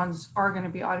which ones are going to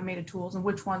be automated tools and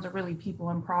which ones are really people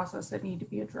and process that need to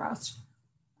be addressed,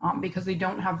 because they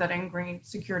don't have that ingrained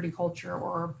security culture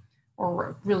or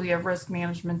really a risk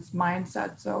management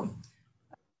mindset. So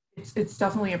it's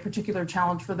definitely a particular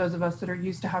challenge for those of us that are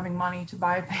used to having money to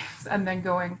buy things and then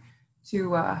going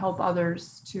to help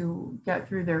others to get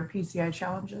through their PCI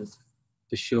challenges.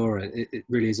 For sure. It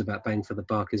really is about bang for the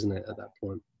buck, isn't it, at that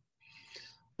point?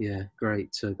 Yeah,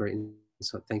 great. Great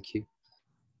insight. Thank you.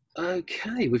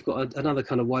 Okay, we've got another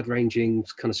kind of wide-ranging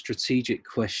kind of strategic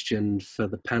question for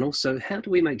the panel. So how do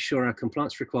we make sure our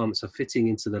compliance requirements are fitting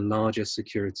into the larger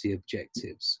security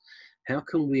objectives? How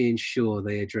can we ensure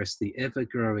they address the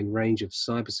ever-growing range of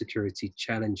cybersecurity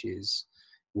challenges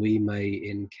we may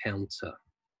encounter?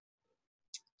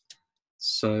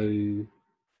 So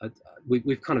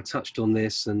we've kind of touched on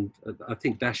this, and I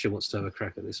think Dasha wants to have a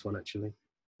crack at this one, actually.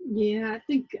 Yeah, I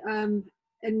think,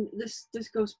 and this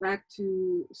goes back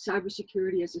to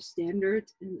cybersecurity as a standard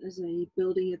and as a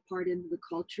building it part into the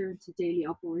culture, into daily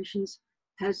operations,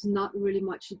 has not really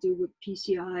much to do with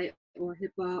PCI or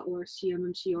HIPAA or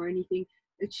CMMC or anything.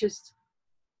 It's just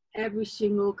every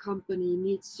single company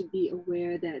needs to be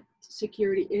aware that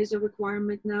security is a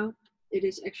requirement now. It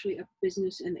is actually a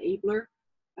business enabler,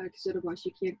 because otherwise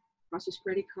you can't process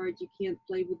credit card, you can't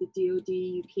play with the DoD,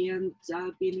 you can't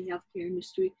be in the healthcare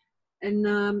industry.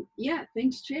 And yeah,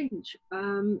 things change.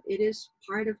 It is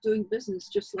part of doing business.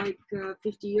 Just like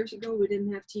 50 years ago, we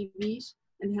didn't have TVs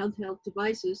and handheld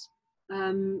devices.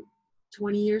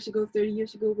 20 years ago, 30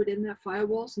 years ago, we didn't have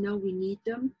firewalls. Now we need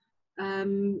them.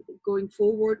 Going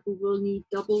forward, we will need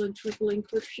double and triple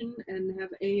encryption and have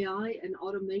AI and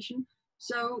automation.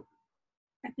 So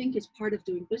I think it's part of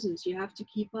doing business. You have to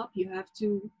keep up. You have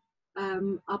to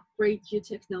upgrade your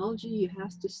technology. You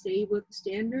have to stay with the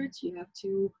standards. You have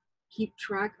to keep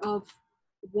track of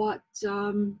what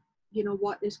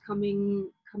what is coming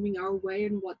our way,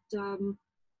 and what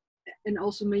and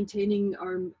also maintaining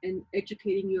and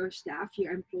educating your staff,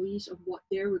 your employees, of what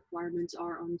their requirements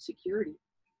are on security.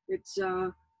 It's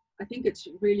I think it's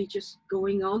really just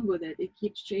going on with it. It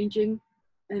keeps changing,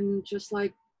 and just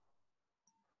like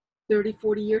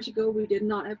 30-40 years ago, we did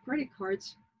not have credit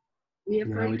cards. We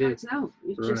have credit cards now.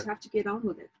 You just have to get on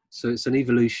with it. So it's an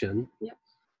evolution. Yep.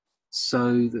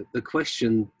 So the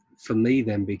question for me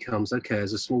then becomes, okay,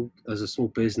 as a small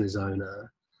business owner,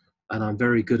 and I'm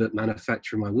very good at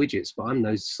manufacturing my widgets, but I'm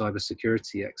no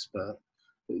cybersecurity expert.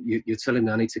 You're telling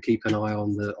me I need to keep an eye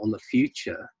on the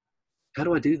future. How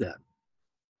do I do that?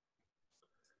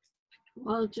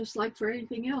 Well, just like for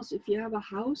anything else, if you have a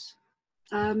house,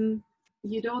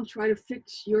 you don't try to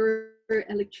fix your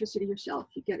electricity yourself.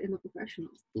 You get in a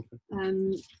professional.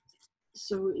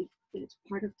 So it's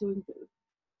part of doing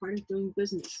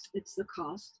business. It's the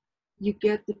cost. You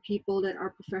get the people that are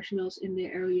professionals in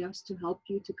their areas to help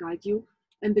you, to guide you.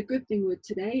 And the good thing with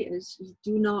today is you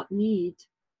do not need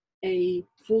a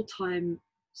full-time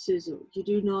CISO. You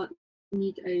do not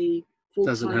need a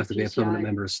full-time Doesn't have to be a permanent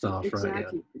member of staff,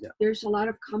 exactly. Right? Yeah. There's a lot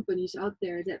of companies out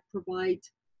there that provide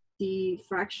the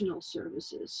fractional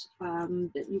services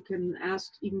that you can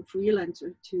ask even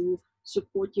freelancer to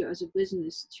support you as a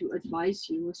business, to advise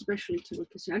you, especially to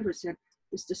what Cassandra said,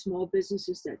 is the small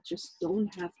businesses that just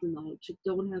don't have the knowledge, that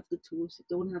don't have the tools,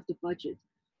 that don't have the budget.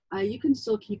 You can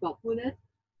still keep up with it.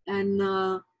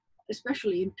 And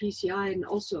especially in PCI, and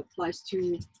also applies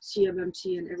to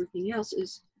CMMC and everything else,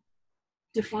 is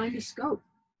define the scope.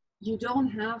 You don't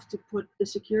have to put the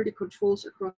security controls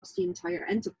across the entire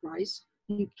enterprise.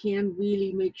 You can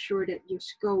really make sure that your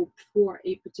scope for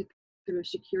a particular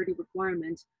security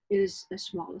requirement is as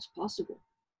small as possible.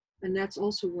 And that's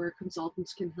also where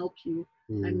consultants can help you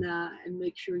and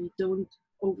make sure you don't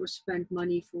overspend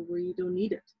money for where you don't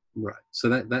need it. Right. So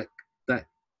that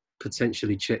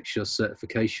potentially checks your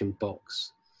certification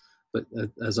box. But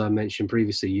as I mentioned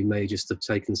previously, you may just have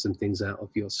taken some things out of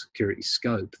your security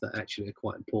scope that actually are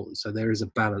quite important. So there is a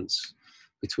balance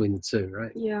between the two,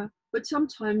 right? Yeah, but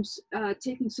sometimes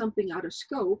taking something out of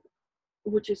scope,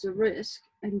 which is a risk,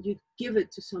 and you give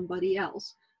it to somebody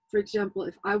else. For example,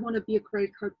 if I want to be a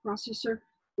credit card processor,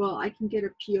 well, I can get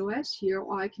a POS here,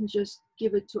 or I can just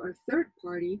give it to a third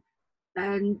party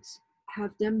and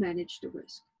have them manage the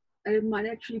risk. And it might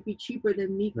actually be cheaper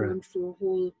than me going through a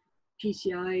whole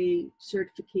PCI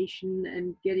certification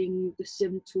and getting the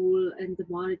SIM tool and the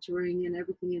monitoring and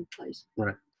everything in place.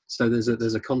 Right. So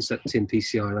there's a concept in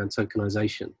PCI around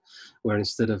tokenization, where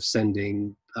instead of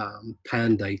sending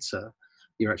PAN data,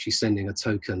 you're actually sending a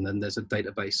token, and there's a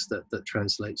database that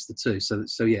translates the two.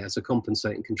 So yeah, as a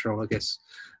compensating control, I guess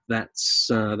that's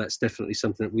definitely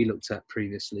something that we looked at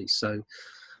previously. So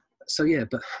yeah,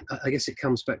 but I guess it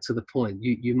comes back to the point.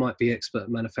 You might be expert at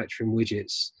manufacturing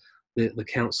widgets. The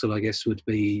counsel, I guess, would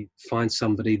be find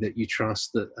somebody that you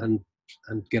trust and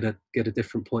get a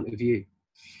different point of view.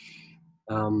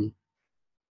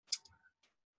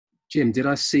 Jim, did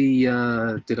I see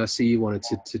you wanted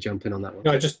to jump in on that one?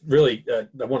 No, I just really I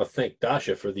want to thank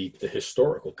Dasha for the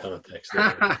historical context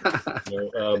there,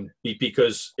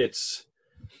 because it's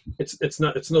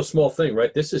no small thing,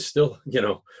 right? This is still,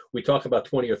 we talk about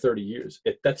 20 or 30 years.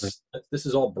 This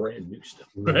is all brand new stuff,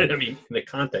 right? I mean, in the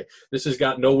context, this has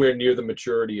got nowhere near the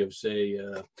maturity of, say,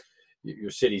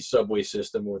 your city's subway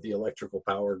system or the electrical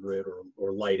power grid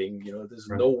or lighting. There's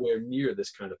nowhere near this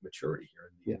kind of maturity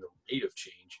here. And the rate of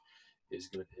change is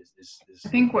going to. I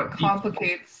think what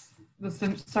complicates this.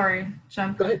 Sorry,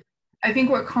 Jen. Go ahead. I think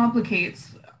what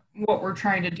complicates what we're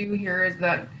trying to do here is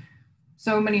that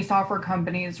so many software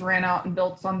companies ran out and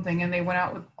built something, and they went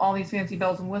out with all these fancy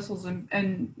bells and whistles,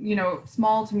 and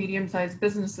small to medium-sized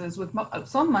businesses with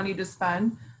some money to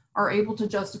spend are able to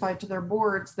justify to their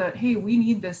boards that, hey, we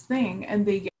need this thing, and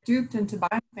they get duped into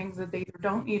buying things that they either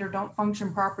don't need or don't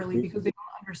function properly because they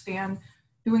don't understand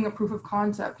doing a proof of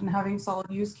concept and having solid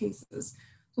use cases.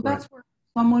 So that's where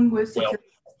someone with security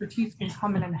expertise can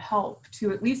come in and help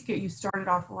to at least get you started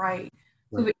off right,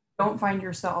 so that you don't find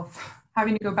yourself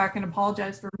having to go back and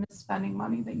apologize for misspending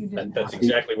money that you didn't That's have.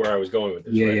 exactly where I was going with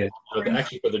this. Yeah, right? yeah. So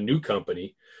actually, for the new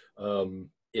company,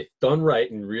 if done right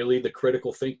and really the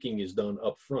critical thinking is done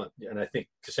up front, and I think,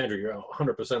 Cassandra, you're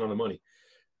 100% on the money.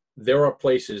 There are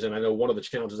places, and I know one of the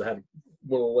challenges I had,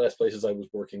 one of the last places I was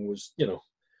working was, you know,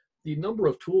 the number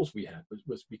of tools we had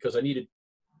was because I needed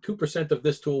 2% of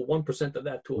this tool, 1% of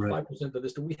that tool, 5% of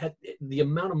this tool. We had the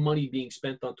amount of money being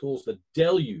spent on tools, the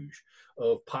deluge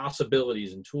of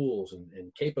possibilities and tools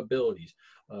and capabilities.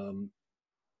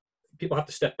 People have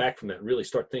to step back from that and really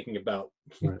start thinking about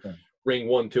ring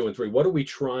 1, 2, and 3. What are we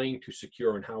trying to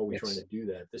secure, and how are we trying to do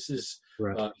that? This is,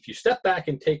 if you step back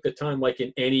and take the time, like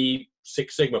in any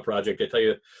Six Sigma project, I tell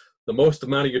you, the most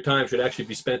amount of your time should actually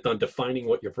be spent on defining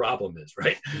what your problem is,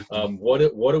 right?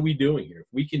 What are we doing here? If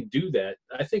we can do that,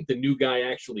 I think the new guy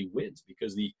actually wins,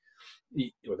 because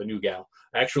or the new gal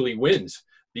actually wins,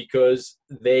 because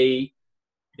they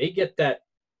get that,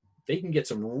 they can get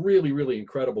some really, really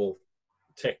incredible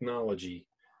technology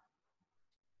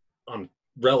on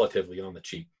relatively on the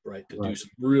cheap, right? To do some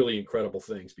really incredible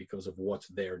things because of what's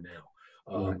there now.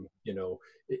 You know,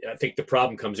 I think the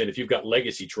problem comes in if you've got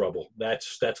legacy trouble.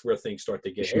 That's where things start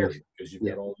to get hairy, because you've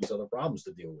got all these other problems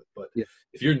to deal with. But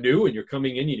if you're new and you're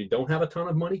coming in, you don't have a ton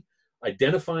of money,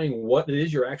 identifying what it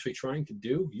is you're actually trying to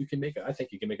do, you can make I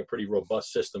think you can make a pretty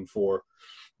robust system for,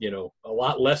 you know, a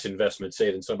lot less investment,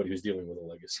 say, than somebody who's dealing with a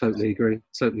legacy. Totally agree.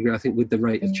 I think with the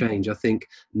rate of change, I think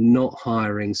not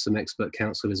hiring some expert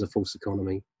counsel is a false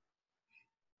economy.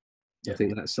 I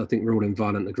think we're all in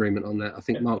violent agreement on that. I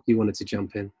think Mark, you wanted to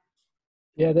jump in.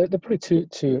 Yeah, they're probably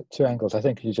two angles. I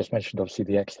think you just mentioned obviously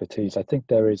the expertise. I think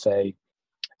there is I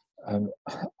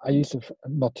used to,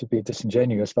 not to be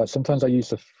disingenuous, but sometimes I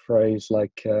use a phrase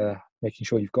like making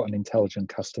sure you've got an intelligent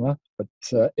customer, but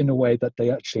in a way that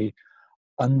they actually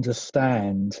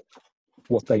understand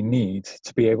what they need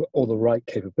to be able, or the right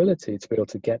capability to be able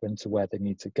to get them to where they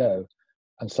need to go.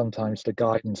 And sometimes the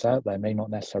guidance out there may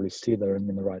not necessarily steer them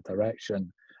in the right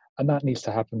direction. And that needs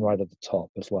to happen right at the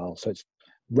top as well. So it's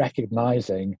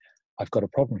recognizing I've got a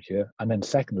problem here. And then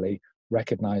secondly,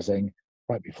 recognizing,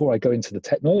 right, before I go into the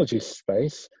technology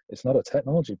space, it's not a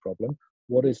technology problem.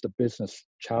 What is the business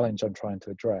challenge I'm trying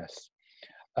to address?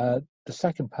 The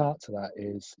second part to that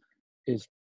is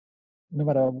no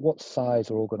matter what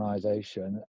size or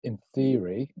organization, in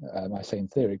theory, I say in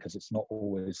theory because it's not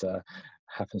always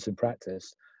happens in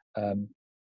practice,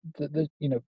 you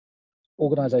know,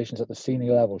 organizations at the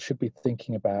senior level should be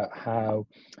thinking about how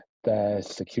their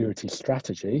security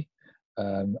strategy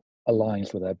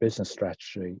aligns with their business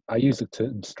strategy. I use the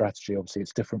term strategy, obviously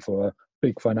it's different for a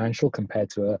big financial compared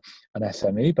to an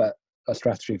SME, but a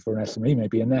strategy for an SME may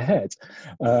be in their head.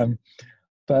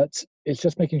 But it's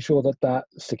just making sure that that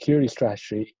security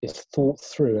strategy is thought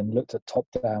through and looked at top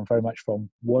down, very much from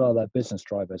what are their business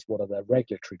drivers, what are their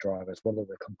regulatory drivers, what are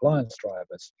their compliance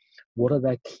drivers, what are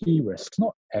their key risks,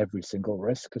 not every single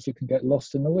risk because you can get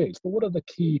lost in the weeds, but what are the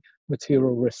key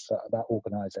material risks of that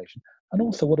organization, and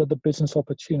also what are the business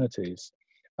opportunities.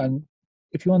 And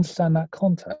if you understand that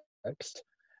context,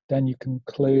 then you can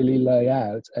clearly lay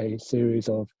out a series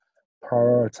of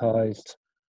prioritized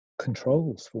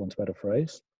controls, for want of a better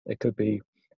phrase. It could be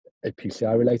a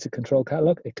PCI related control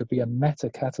catalog. It could be a meta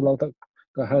catalog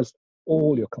that has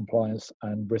all your compliance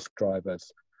and risk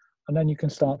drivers. And then you can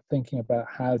start thinking about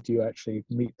how do you actually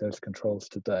meet those controls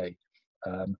today,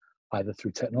 either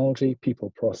through technology,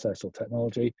 people, process, or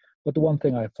technology. But the one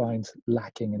thing I find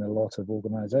lacking in a lot of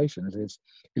organizations is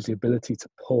the ability to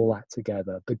pull that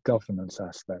together, the governance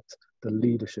aspect, the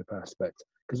leadership aspect,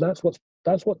 because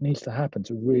that's what needs to happen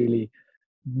to really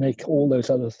make all those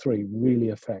other three really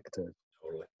effective.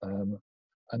 Totally.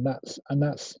 And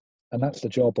that's the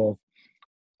job of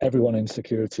everyone in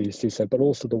security, CISO, but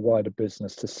also the wider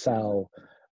business to sell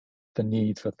the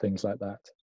need for things like that.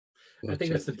 I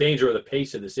think that's the danger of the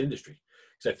pace of this industry,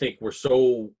 because I think we're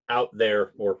so out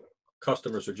there, or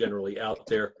customers are generally out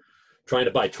there trying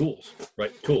to buy tools,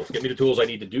 right? Tools, get me the tools I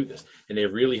need to do this. And they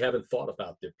really haven't thought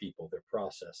about their people, their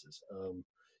processes.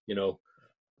 You know,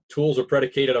 tools are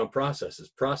predicated on processes.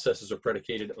 Processes are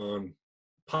predicated on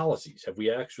policies. Have we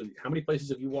actually, how many places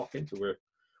have you walked into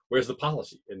where's the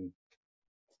policy? And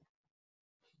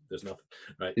there's nothing,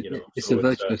 right? You know, it's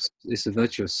a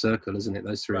virtuous circle, isn't it?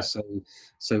 Those three are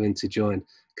so interjoined.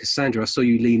 Cassandra, I saw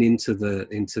you lean into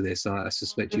this. I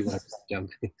suspect you want to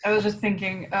jump in. I was just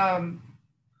thinking,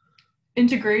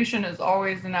 integration is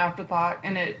always an afterthought,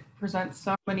 and it presents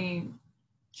so many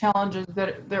challenges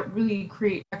that really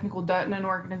create technical debt in an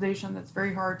organization that's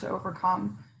very hard to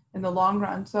overcome in the long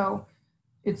run. So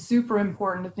it's super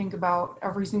important to think about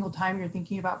every single time you're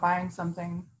thinking about buying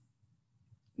something,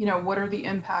 you know, what are the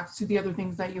impacts to the other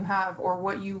things that you have, or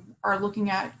what you are looking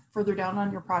at further down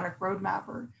on your product roadmap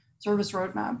or service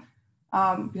roadmap.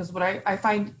 Because what I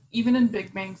find, even in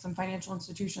big banks and financial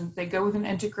institutions, they go with an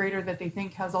integrator that they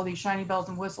think has all these shiny bells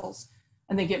and whistles,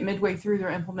 and they get midway through their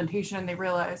implementation and they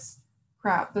realize,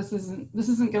 crap, this isn't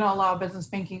going to allow business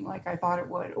banking like I thought it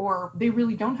would, or they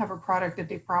really don't have a product that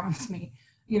they promised me.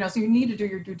 You know, so you need to do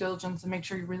your due diligence and make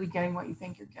sure you're really getting what you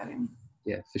think you're getting.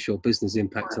 Yeah, for sure. Business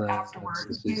impact afterward.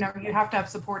 You know, you have to have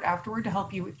support afterward to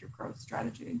help you with your growth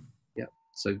strategy. Yeah.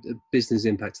 So business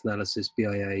impact analysis,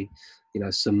 BIA, you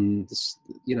know,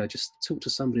 just talk to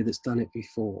somebody that's done it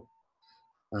before.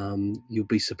 You'll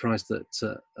be surprised at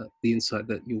the insight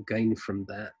that you'll gain from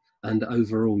that. And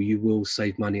overall, you will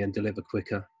save money and deliver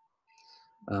quicker.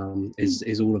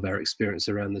 Is all of our experience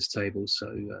around this table.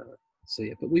 So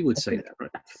yeah, but we would say that,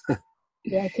 right?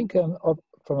 Yeah, I think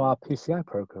from our PCI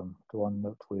program, the one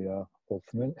that we are all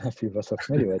familiar, a few of us are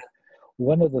familiar with,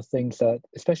 one of the things that,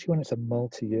 especially when it's a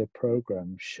multi-year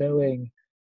program, showing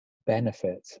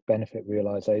benefit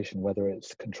realization, whether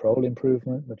it's control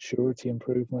improvement, maturity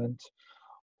improvement,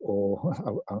 or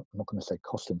I'm not going to say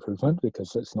cost improvement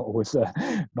because it's not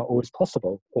always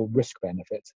possible, or risk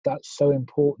benefit. That's so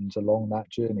important along that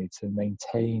journey to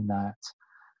maintain that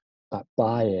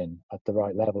buy-in at the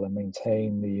right level and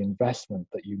maintain the investment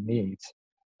that you need,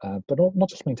 but not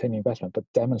just maintain the investment, but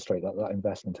demonstrate that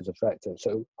investment is effective.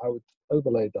 So I would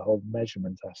overlay the whole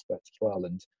measurement aspect as well,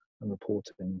 and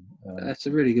reporting. That's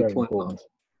a really good point. Important.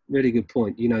 Really good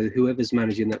point. You know, whoever's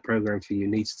managing that program for you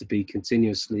needs to be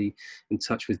continuously in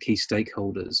touch with key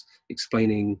stakeholders,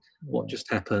 explaining what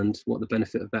just happened, what the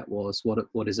benefit of that was,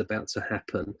 what is about to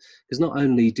happen. Because not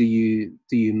only do you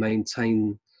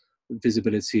maintain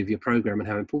visibility of your program and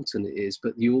how important it is,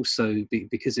 but you also,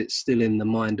 because it's still in the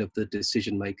mind of the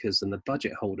decision makers and the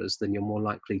budget holders, then you're more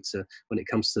likely to, when it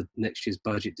comes to next year's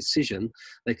budget decision,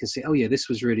 they can say, oh yeah, this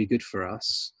was really good for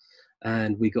us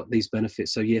and we got these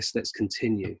benefits, so yes, let's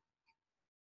continue.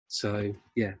 So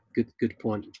yeah, good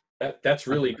point. That's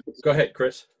really, go ahead,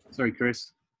 Chris. Sorry,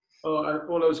 Chris. All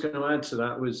I was going to add to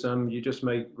that was you just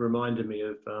reminded me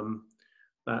of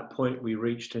that point we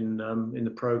reached in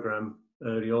the program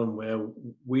early on, where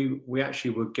we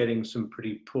actually were getting some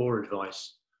pretty poor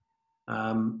advice,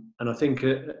 and I think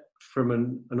from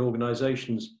an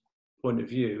organisation's point of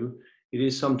view, it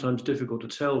is sometimes difficult to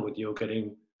tell whether you're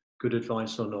getting good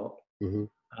advice or not,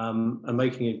 and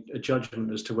making a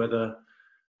judgment as to whether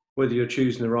you're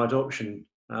choosing the right option.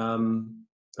 I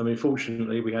mean,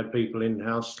 fortunately, we had people in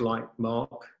house like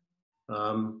Mark.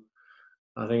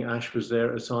 I think Ash was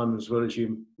there at the time, as well as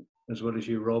you,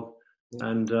 Rob.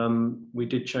 And we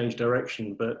did change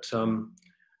direction, but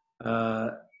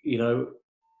you know,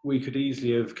 we could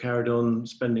easily have carried on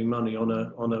spending money on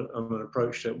an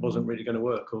approach that wasn't really going to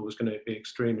work, or was going to be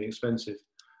extremely expensive.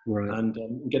 Right. And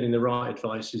getting the right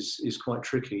advice is quite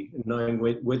tricky. Knowing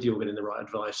whether you're getting the right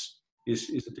advice is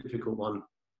a difficult one.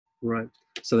 Right.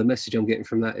 So the message I'm getting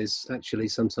from that is actually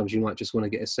sometimes you might just want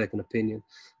to get a second opinion.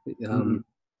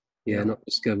 Yeah, not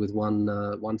just go with one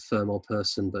firm or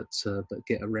person, but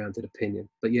get a rounded opinion.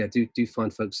 But yeah, do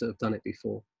find folks that have done it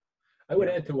before. I would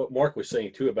add to what Mark was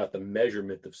saying too about the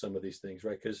measurement of some of these things,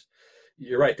 right? Because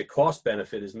you're right, the cost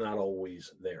benefit is not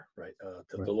always there, right?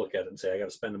 To look at it and say, I got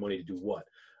to spend the money to do what?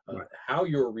 How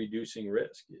you're reducing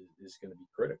risk is going to be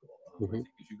critical. I think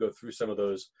as you go through some of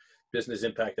those business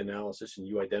impact analysis and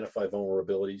you identify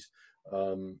vulnerabilities,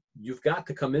 you've got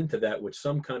to come into that with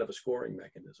some kind of a scoring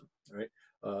mechanism, right?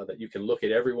 That you can look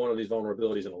at every one of these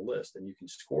vulnerabilities in a list and you can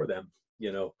score them,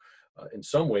 you know, in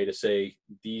some way to say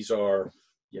these are,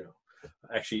 you know,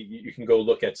 actually you can go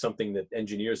look at something that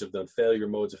engineers have done, failure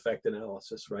modes effect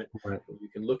analysis, right? You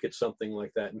can look at something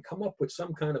like that and come up with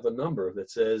some kind of a number that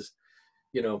says,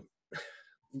 you know,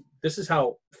 this is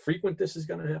how frequent this is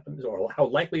going to happen, or how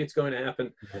likely it's going to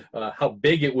happen, how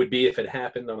big it would be if it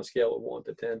happened on a scale of 1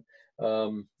 to 10,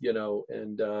 you know,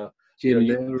 and you know,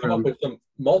 you can come up with some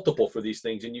multiple for these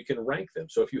things and you can rank them.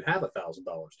 So if you have $1,000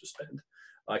 to spend,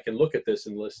 I can look at this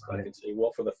and list, I can say,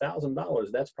 well, for the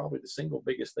 $1,000, that's probably the single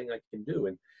biggest thing I can do.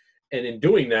 And in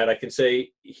doing that, I can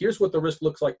say, here's what the risk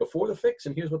looks like before the fix,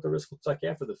 and here's what the risk looks like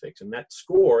after the fix. And that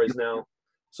score is now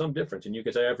some difference. And you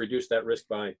can say, I've reduced that risk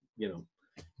by, you know,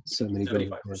 so many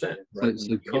 75%. Right?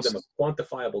 So give them a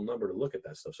quantifiable number to look at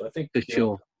that stuff. So I think for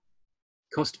sure.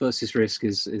 Cost versus risk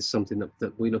is something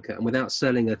that we look at, and without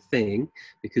selling a thing,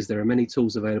 because there are many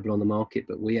tools available on the market,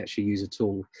 but we actually use a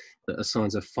tool that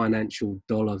assigns a financial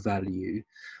dollar value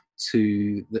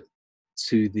to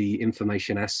the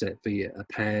information asset, be it a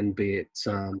PAN, be it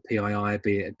PII,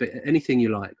 be it anything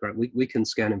you like, right? We can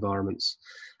scan environments,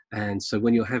 and so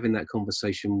when you're having that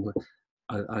conversation,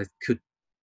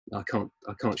 I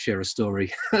can't share a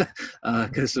story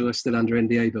because we're still under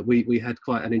NDA, but we had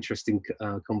quite an interesting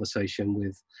conversation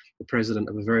with the president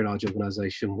of a very large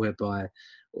organization whereby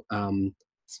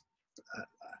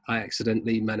I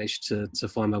accidentally managed to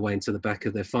find my way into the back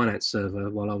of their finance server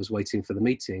while I was waiting for the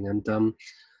meeting. And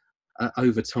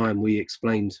over time, we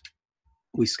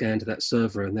scanned that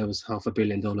server, and there was $500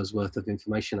 million worth of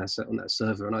information asset on that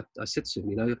server. And I said to him,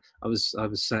 you know, I was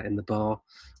sat in the bar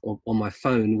on my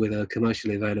phone with a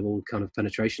commercially available kind of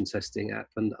penetration testing app,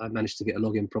 and I managed to get a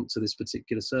login prompt to this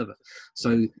particular server.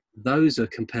 So those are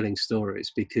compelling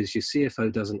stories because your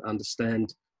CFO doesn't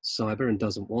understand cyber and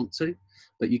doesn't want to,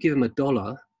 but you give them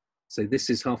 $1, say this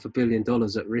is $500 million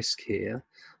at risk here,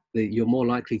 that you're more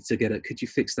likely to get it. Could you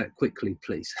fix that quickly,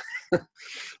 please?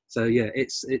 So yeah,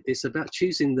 it's about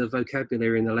choosing the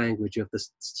vocabulary and the language of the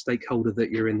stakeholder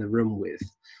that you're in the room with.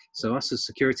 So us as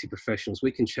security professionals,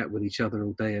 we can chat with each other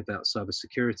all day about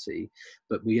cybersecurity,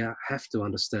 but we have to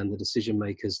understand the decision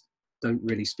makers don't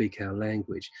really speak our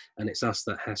language, and it's us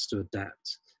that has to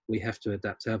adapt. We have to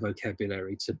adapt our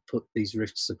vocabulary to put these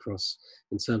risks across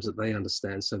in terms that they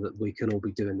understand, so that we can all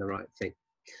be doing the right thing.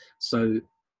 So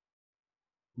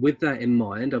with that in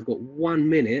mind, I've got 1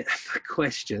 minute for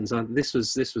questions. This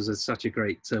was such a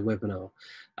great webinar.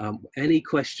 Any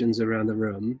questions around the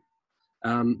room?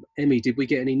 Emmy, did we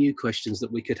get any new questions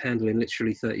that we could handle in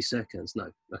literally 30 seconds?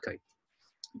 No. Okay,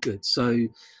 good. So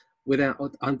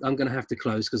I'm going to have to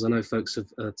close because I know folks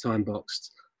have time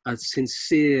boxed. A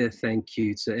sincere thank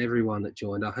you to everyone that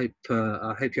joined. I hope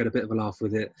you had a bit of a laugh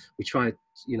with it. We tried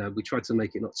to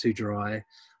make it not too dry.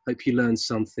 Hope you learned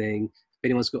something. If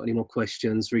anyone's got any more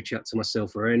questions, reach out to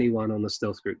myself or anyone on the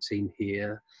Stealth Group team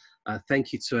here.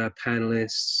 Thank you to our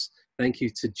panelists. Thank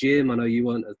you to Jim. I know you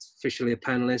weren't officially a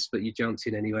panelist, but you jumped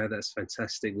in anyway. That's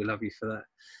fantastic. We love you for that.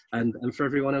 And for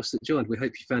everyone else that joined, we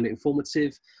hope you found it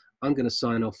informative. I'm going to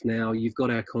sign off now. You've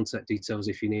got our contact details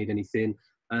if you need anything.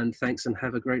 And thanks, and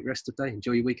have a great rest of the day.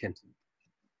 Enjoy your weekend.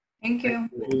 Thank you.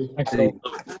 Thanks all.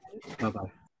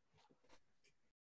 Bye-bye.